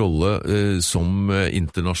Norges rolle som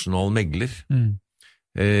internasjonal megler.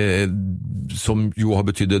 Som jo har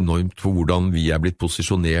betydd enormt for hvordan vi blitt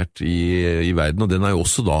posisjonert i verden, og den jo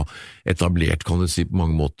også da etablert, kan du si, på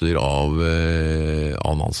mange måter av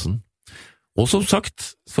Nansen. Og som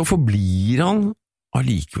sagt, så forblir han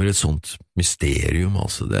allikevel et sånt mysterium,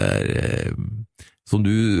 altså det som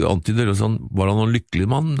du antyder, sånn, var han en lykkelig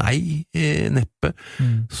mann? Nei, neppe.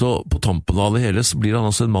 Så på tampen av det hele så blir han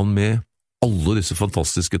altså en mann med alle disse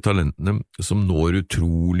fantastiske talentene som når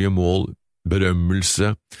utrolige mål,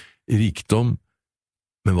 berømmelse, rikdom,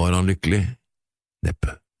 men var han lykkelig?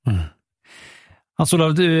 Neppe. Hans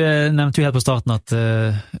Olav, du nevnte jo helt på starten at,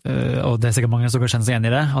 og det sikkert mange som kan kjenne seg igjen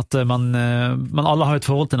i det, at man alle har et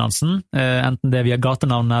forhold til Nansen, enten det via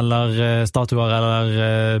gatenavn eller statuer eller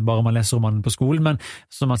bare man leser om han på skolen, men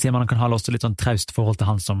som man sier, man kan ha også litt sånn traust forhold til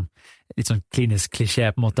han som litt sånn klinisk klisjé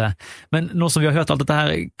på en måte. Men nå som vi har hørt alt dette her,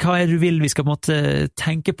 hva det du vil vi skal på en måte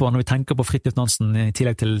tenke på når vi tenker på Fridtjof Nansen i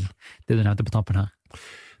tillegg til det du nevnte på tampen her?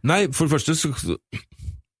 Nei, for det første så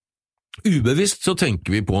ubevisst så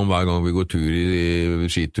tenker vi på ham hver gang vi går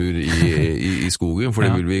skitur i skogen, for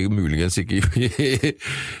det vil vi muligens ikke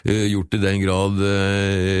gjort i den grad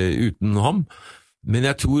uten ham. Men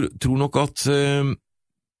jeg tror nok at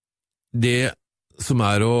det som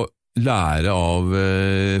å lære av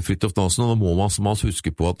Fridtjof Nansen, og da må man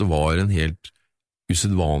huske på at det var en helt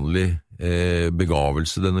usedvanlig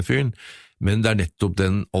begavelse, denne fyren, men det nettopp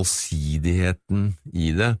den allsidigheten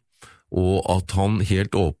i det, og at han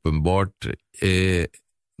helt åpenbart,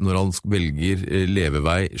 når han velger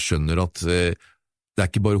levevei, skjønner at det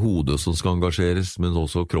ikke bare hodet som skal engasjeres, men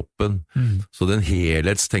også kroppen. Så den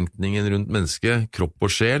helhetstenkningen rundt mennesket, kropp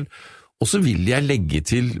og sjel. Og så vil jeg legge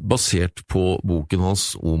til, basert på boken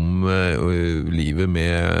hans om livet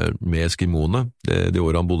med eskimoene, det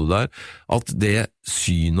året han bodde der, at det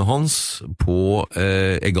synet hans på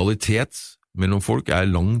egalitet mellom folk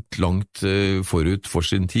langt forut for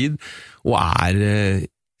sin tid, og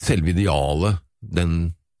selve idealet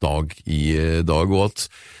den dag i dag, og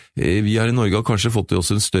at vi her i Norge har kanskje fått til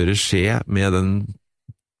oss en større skje med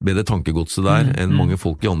det tankegodset der enn mange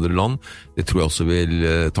folk i andre land. Det tror jeg også vil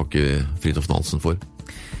takke Fridtjof Nansen for.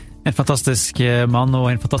 En fantastisk mann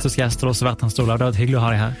og en fantastisk gjest har også vært Hans Olav. Det har vært hyggelig å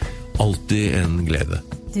ha deg her. Alltid en glede.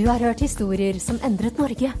 Du har hørt historier som endret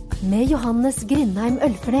Norge, med Johannes Grindheim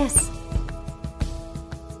Ølfernes.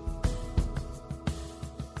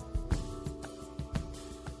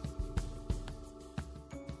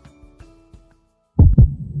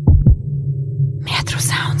 Metro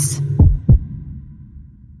Sounds.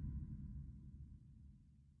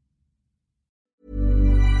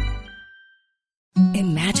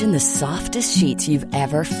 Imagine the softest sheets you've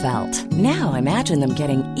ever felt. Now imagine them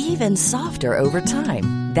getting even softer over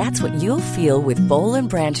time. That's what you'll feel with Boll &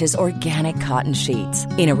 Branch's organic cotton sheets.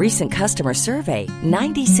 In a recent customer survey,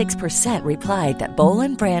 96% replied that Boll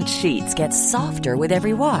 & Branch sheets get softer with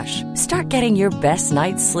every wash. Start getting your best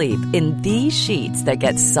night's sleep in these sheets that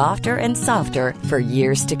get softer and softer for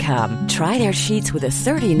years to come. Try their sheets with a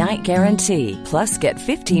 30-night guarantee. Plus, get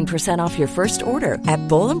 15% off your first order at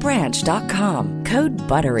bollandbranch.com. Code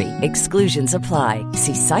BUTTERY. Exclusions apply.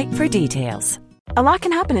 See site for details. A lot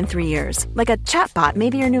can happen in 3 years, like a chatbot may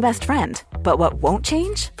be your new best friend. But what won't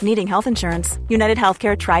change? Needing health insurance. United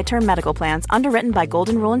Healthcare Tri-Term Medical Plans, underwritten by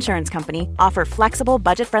Golden Rule Insurance Company, offer flexible,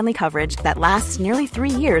 budget-friendly coverage that lasts nearly 3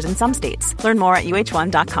 years in some states. Learn more at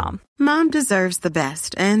uh1.com. Mom deserves the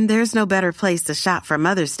best, and there's no better place to shop for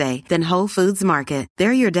Mother's Day than Whole Foods Market.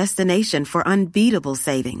 They're your destination for unbeatable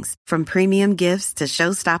savings, from premium gifts to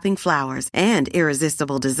show-stopping flowers and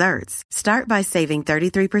irresistible desserts. Start by saving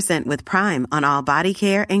 33% with Prime on all body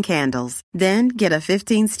care and candles. Then get a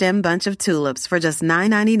 15-stem bunch of tulips for just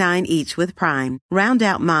 $9.99 each with Prime. Round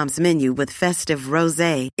out Mom's menu with festive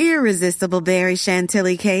rosé, irresistible berry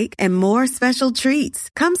chantilly cake, and more special treats.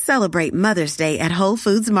 Come celebrate Mother's Day at Whole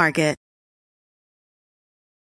Foods Market.